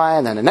Sunday goes by,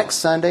 and then the next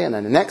Sunday, and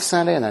then the next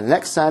Sunday, and then the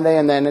next Sunday,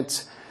 and then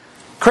it's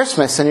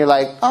Christmas. And you're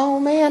like,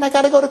 oh, man, I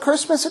got to go to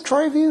Christmas at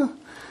Troyview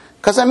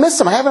because I miss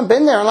them. I haven't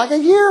been there in like a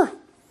year.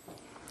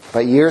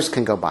 But years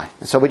can go by.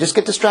 And so we just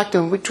get distracted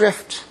and we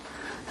drift.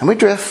 And we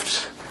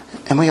drift.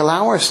 And we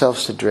allow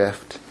ourselves to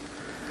drift.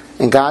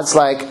 And God's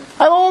like,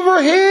 I'm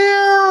over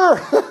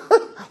here!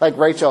 Like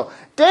Rachel,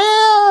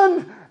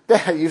 Dan!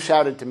 You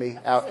shouted to me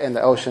out in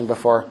the ocean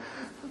before.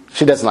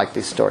 She doesn't like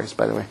these stories,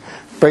 by the way.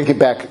 Bringing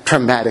back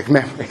traumatic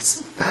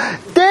memories.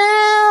 Dan,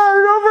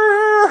 over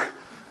here!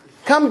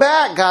 Come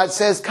back, God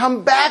says.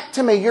 Come back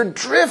to me. You're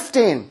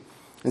drifting.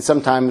 And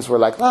sometimes we're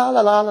like, la, la,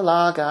 la, la,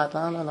 la, God,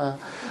 la, la, la.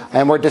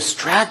 And we're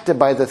distracted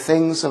by the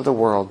things of the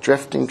world,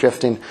 drifting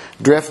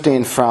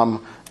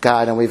from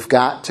God. And we've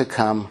got to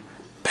come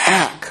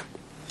back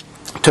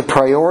to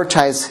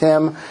prioritize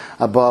Him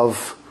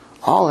above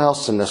all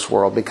else in this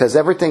world. Because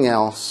everything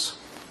else,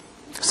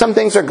 some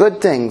things are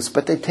good things,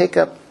 but they take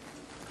up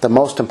the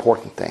most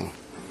important thing,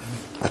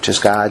 which is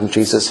God and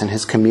Jesus and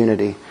His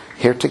community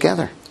here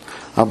together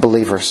of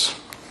believers.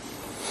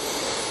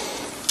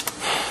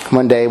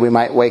 One day we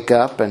might wake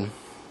up and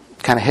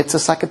it kind of hits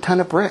us like a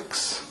ton of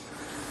bricks.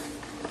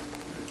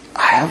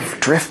 I have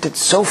drifted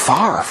so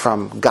far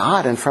from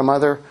God and from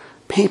other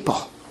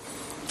people.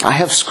 I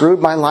have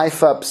screwed my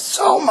life up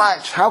so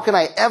much. How can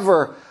I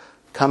ever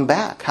come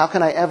back? How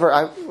can I ever?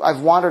 I've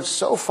wandered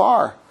so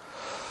far.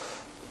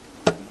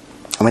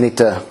 And we need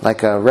to,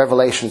 like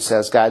Revelation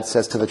says, God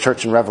says to the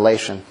church in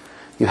Revelation,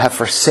 you have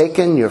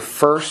forsaken your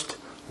first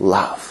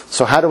love.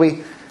 So how do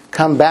we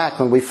come back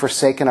when we've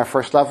forsaken our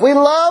first love? We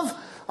love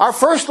our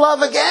first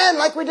love again,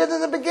 like we did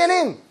in the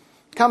beginning.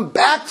 Come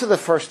back to the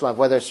first love,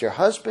 whether it's your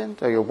husband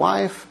or your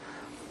wife,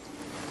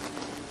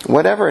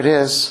 whatever it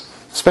is,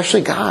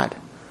 especially God.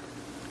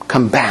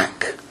 Come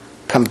back.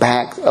 Come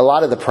back. A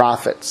lot of the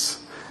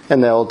prophets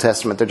in the Old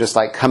Testament. They're just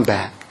like, come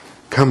back,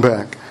 come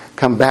back,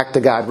 come back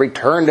to God.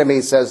 Return to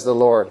me, says the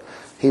Lord.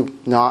 He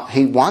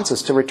wants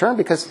us to return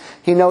because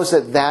He knows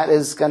that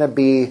is going to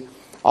be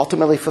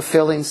ultimately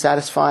fulfilling,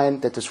 satisfying,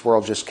 that this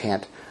world just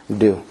can't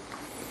do.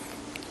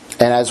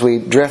 And as we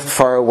drift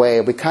far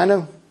away, we kind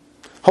of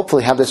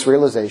hopefully have this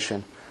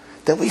realization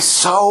that we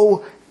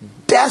so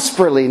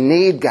desperately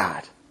need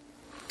God.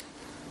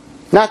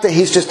 Not that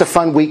He's just a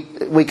fun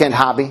weekend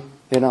hobby,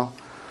 you know.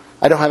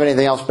 I don't have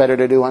anything else better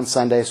to do on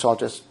Sunday, so I'll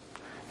just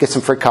get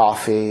some free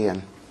coffee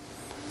and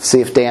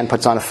see if Dan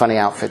puts on a funny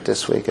outfit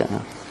this week.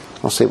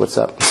 We'll see what's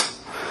up.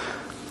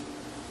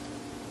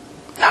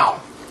 No.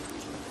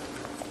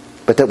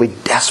 But that we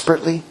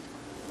desperately,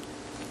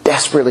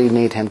 desperately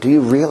need Him. Do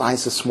you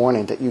realize this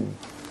morning that you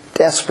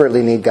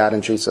desperately need God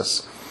and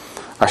Jesus,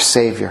 our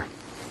Savior?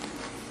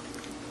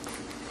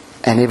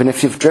 And even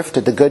if you've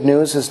drifted, the good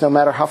news is no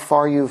matter how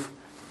far you've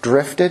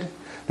drifted,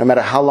 no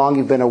matter how long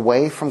you've been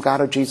away from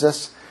God or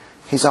Jesus,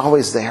 He's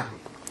always there.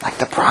 Like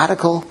the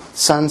prodigal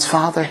son's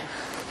father,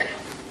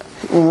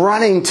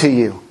 running to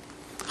you,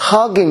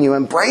 hugging you,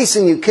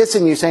 embracing you,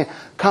 kissing you, saying,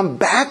 come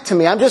back to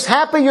me. I'm just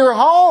happy you're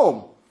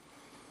home.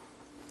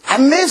 I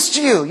missed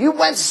you. You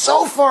went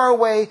so far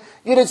away.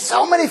 You did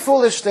so many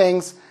foolish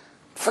things.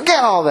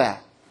 Forget all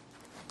that.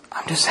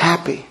 I'm just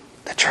happy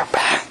that you're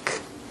back,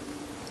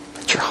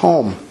 that you're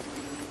home,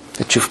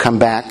 that you've come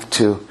back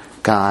to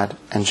God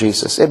and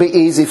Jesus. It'd be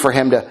easy for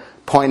Him to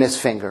point His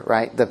finger,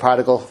 right? The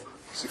prodigal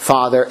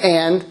father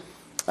and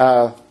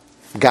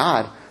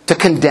God, to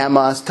condemn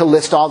us, to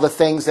list all the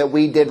things that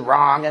we did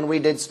wrong and we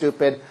did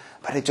stupid.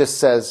 But It just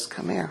says,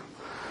 come here.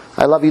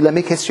 I love you. Let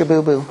me kiss your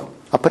boo-boo.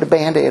 I'll put a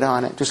Band-Aid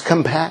on it. Just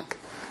come back.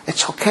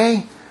 It's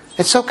okay.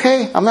 It's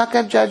okay. I'm not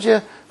going to judge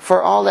you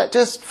for all that.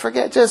 Just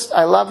forget.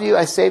 I love you.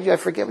 I saved you.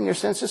 I've forgiven your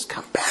sins. Just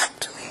come back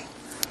to me.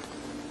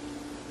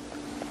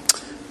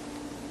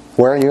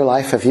 Where in your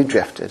life have you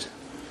drifted?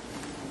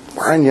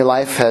 Where in your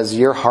life has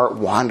your heart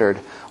wandered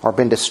or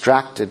been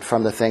distracted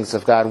from the things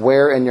of God?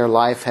 Where in your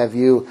life have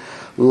you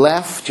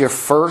left your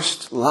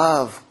first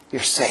love,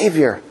 your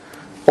Savior,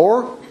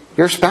 or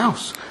your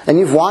spouse, and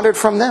you've wandered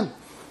from them?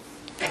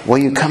 Will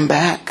you come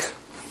back?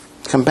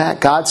 Come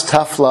back. God's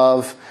tough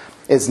love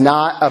is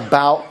not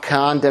about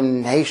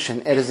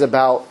condemnation. It is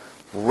about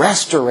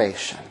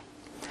restoration.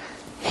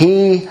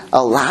 He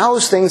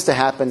allows things to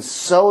happen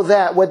so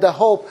that, with the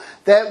hope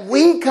that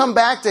we come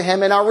back to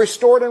Him in our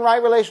restored and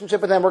right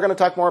relationship with Him. We're going to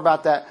talk more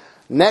about that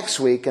next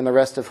week in the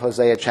rest of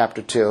Hosea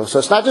chapter 2. So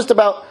it's not just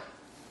about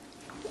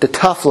the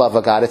tough love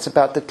of God. It's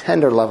about the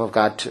tender love of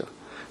God too.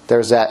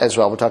 There's that as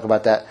well. We'll talk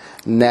about that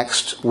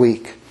next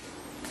week.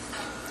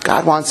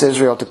 God wants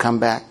Israel to come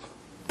back,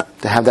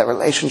 to have that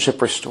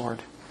relationship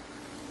restored.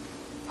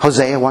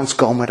 Hosea wants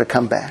Gomer to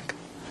come back,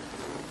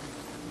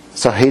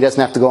 so he doesn't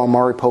have to go on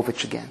Maury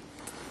Povich again.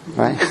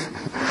 Right?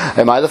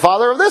 Am I the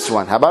father of this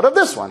one? How about of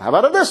this one? How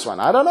about of this one?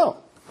 I don't know.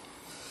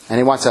 And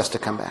He wants us to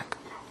come back.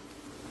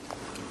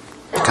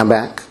 Come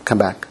back, come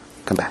back,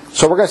 come back.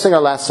 So we're going to sing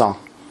our last song.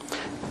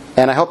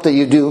 And I hope that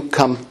you do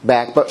come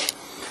back. But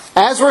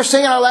as we're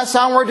singing our last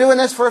song, we're doing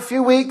this for a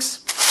few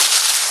weeks.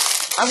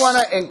 I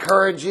want to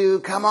encourage you,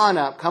 come on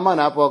up.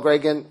 Well,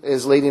 Gregan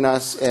is leading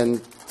us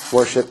in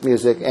worship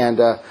music. And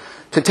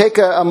to take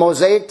a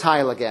mosaic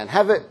tile again.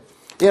 Have it,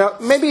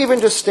 maybe even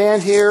just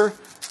stand here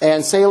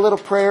and say a little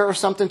prayer or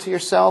something to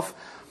yourself.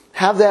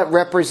 Have that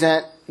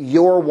represent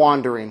your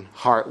wandering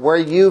heart, where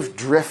you've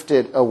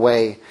drifted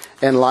away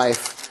in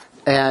life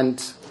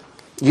and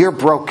your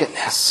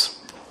brokenness.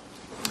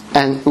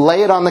 And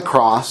lay it on the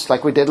cross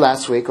like we did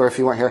last week, or if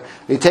you weren't here.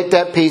 You take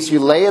that piece, you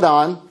lay it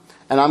on,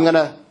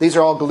 and these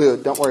are all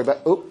glued. Don't worry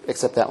about,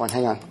 except that one.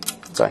 Hang on.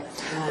 Sorry.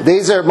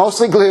 These are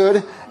mostly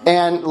glued.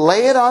 And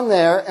lay it on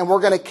there, and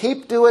we're going to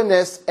keep doing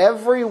this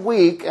every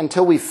week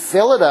until we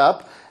fill it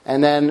up,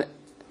 and then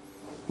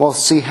we'll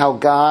see how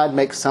God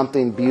makes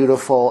something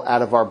beautiful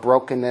out of our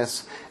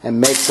brokenness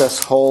and makes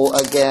us whole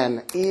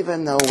again,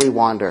 even though we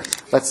wander.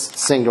 Let's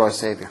sing to our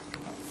Savior.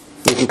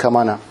 You can come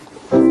on up.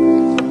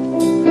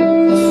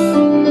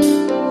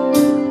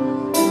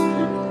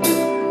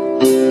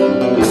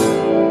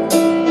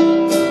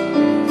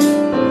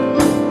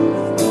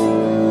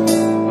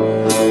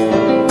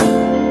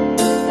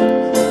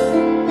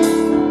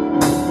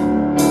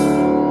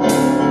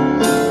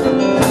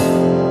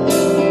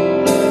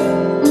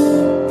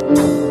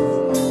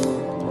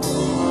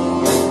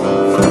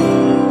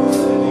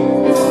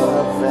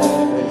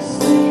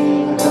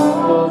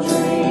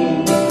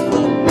 Dream,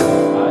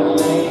 I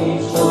lay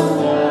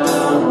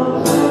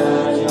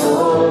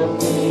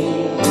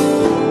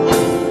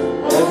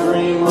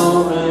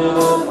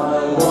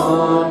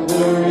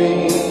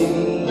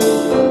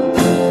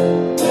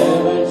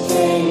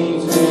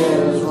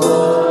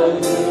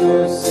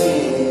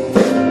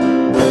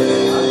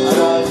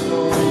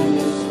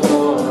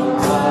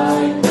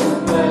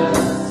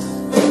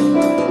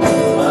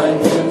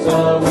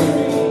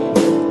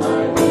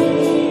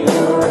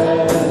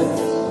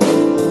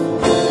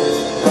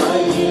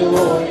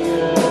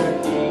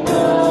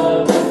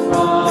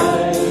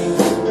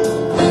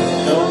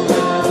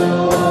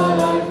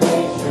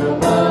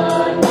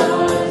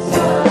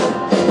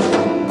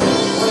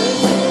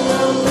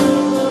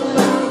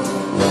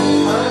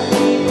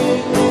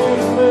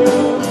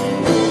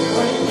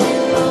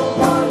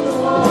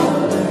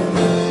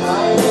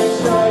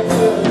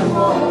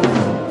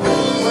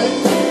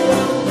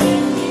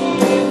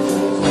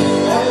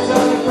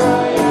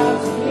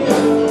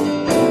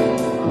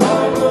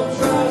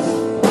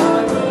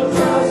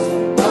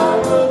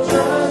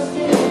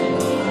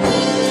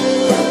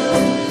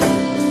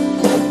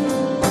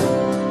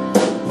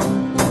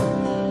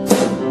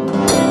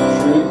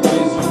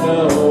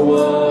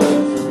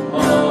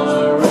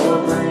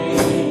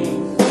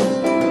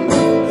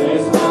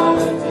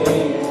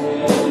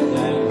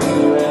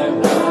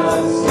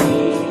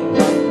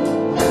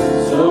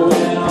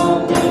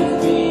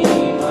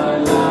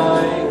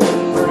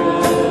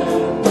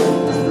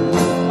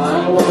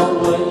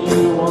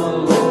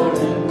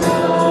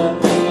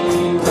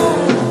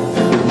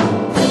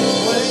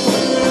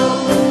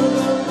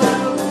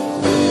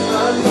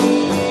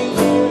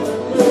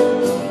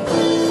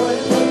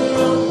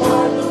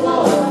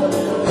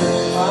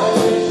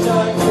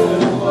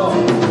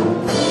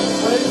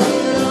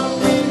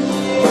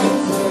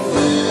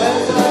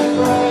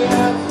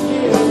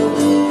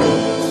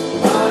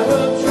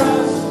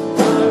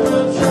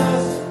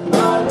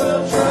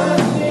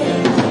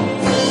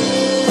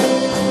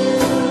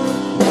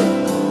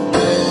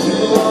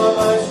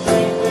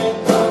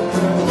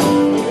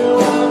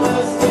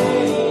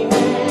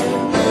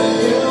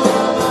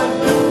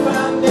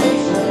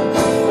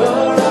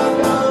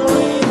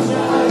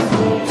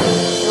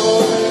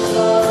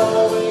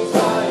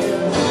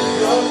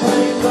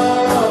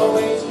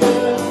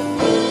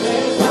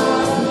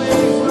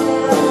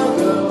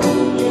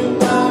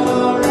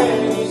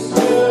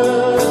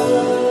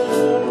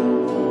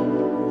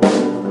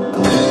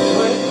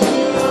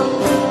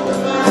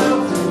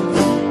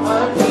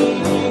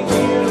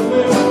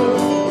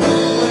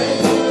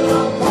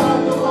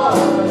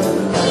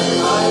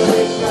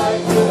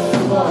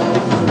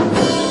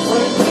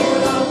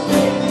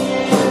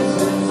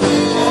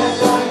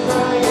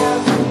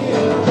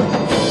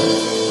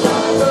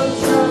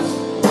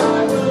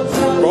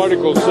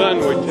prodigal son,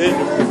 we tend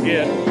to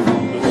forget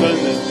the son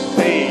that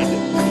stayed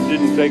and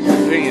didn't take the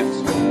chance.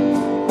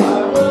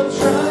 I will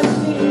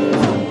trust you.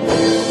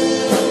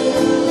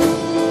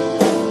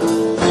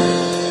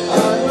 I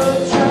will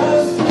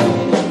trust you.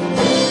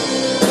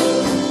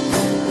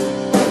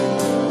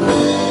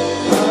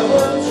 I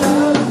will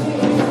trust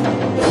you.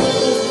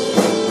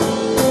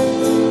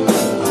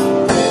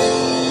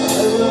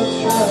 I will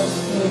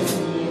trust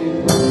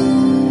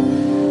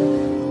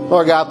you.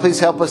 Lord God, please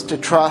help us to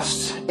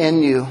trust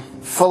in you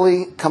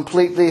fully,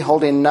 completely,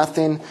 holding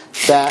nothing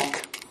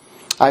back.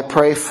 I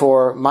pray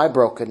for my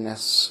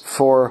brokenness,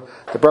 for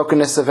the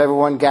brokenness of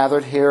everyone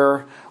gathered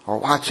here or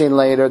watching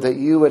later, that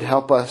you would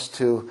help us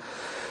to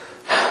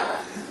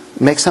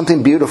make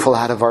something beautiful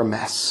out of our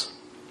mess.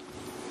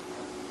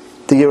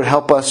 That you would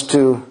help us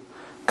to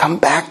come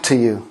back to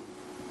you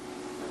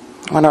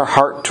when our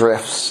heart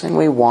drifts and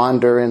we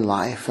wander in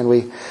life and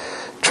we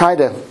try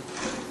to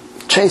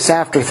chase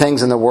after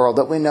things in the world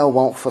that we know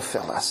won't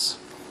fulfill us.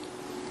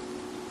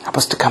 Help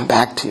us to come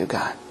back to you,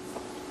 God.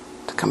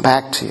 To come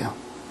back to you.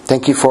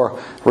 Thank you for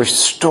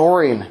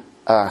restoring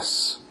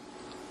us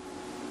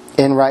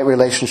in right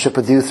relationship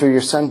with you through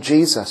your Son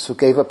Jesus, who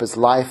gave up his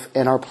life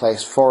in our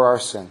place for our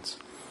sins.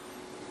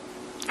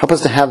 Help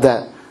us to have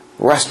that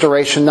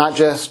restoration, not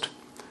just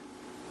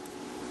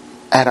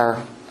at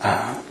our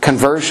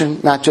conversion,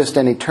 not just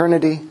in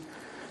eternity,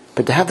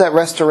 but to have that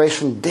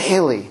restoration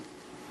daily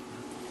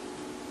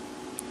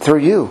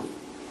through you,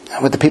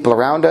 with the people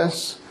around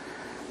us,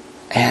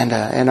 and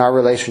in our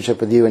relationship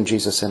with you and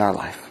Jesus in our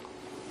life.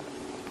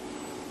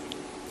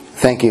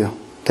 Thank you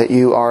that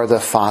you are the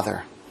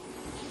Father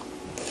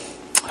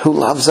who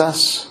loves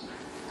us,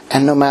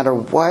 and no matter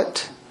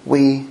what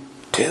we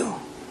do,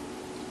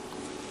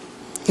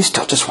 you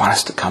still just want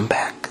us to come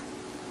back.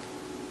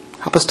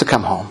 Help us to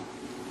come home.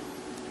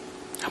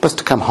 Help us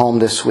to come home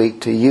this week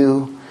to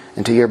you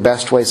and to your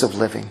best ways of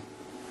living.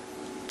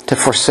 To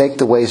forsake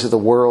the ways of the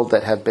world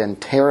that have been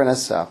tearing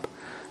us up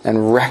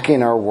and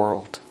wrecking our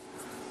world.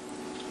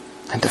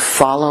 And to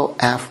follow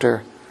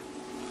after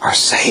our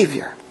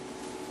Savior.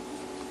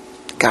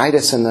 Guide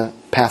us in the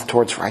path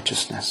towards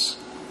righteousness.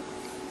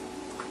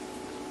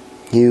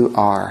 You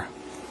are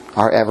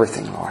our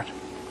everything, Lord.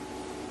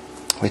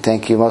 We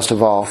thank you most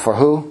of all for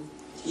who?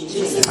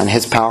 Jesus. In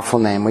his powerful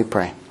name we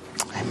pray.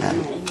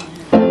 Amen.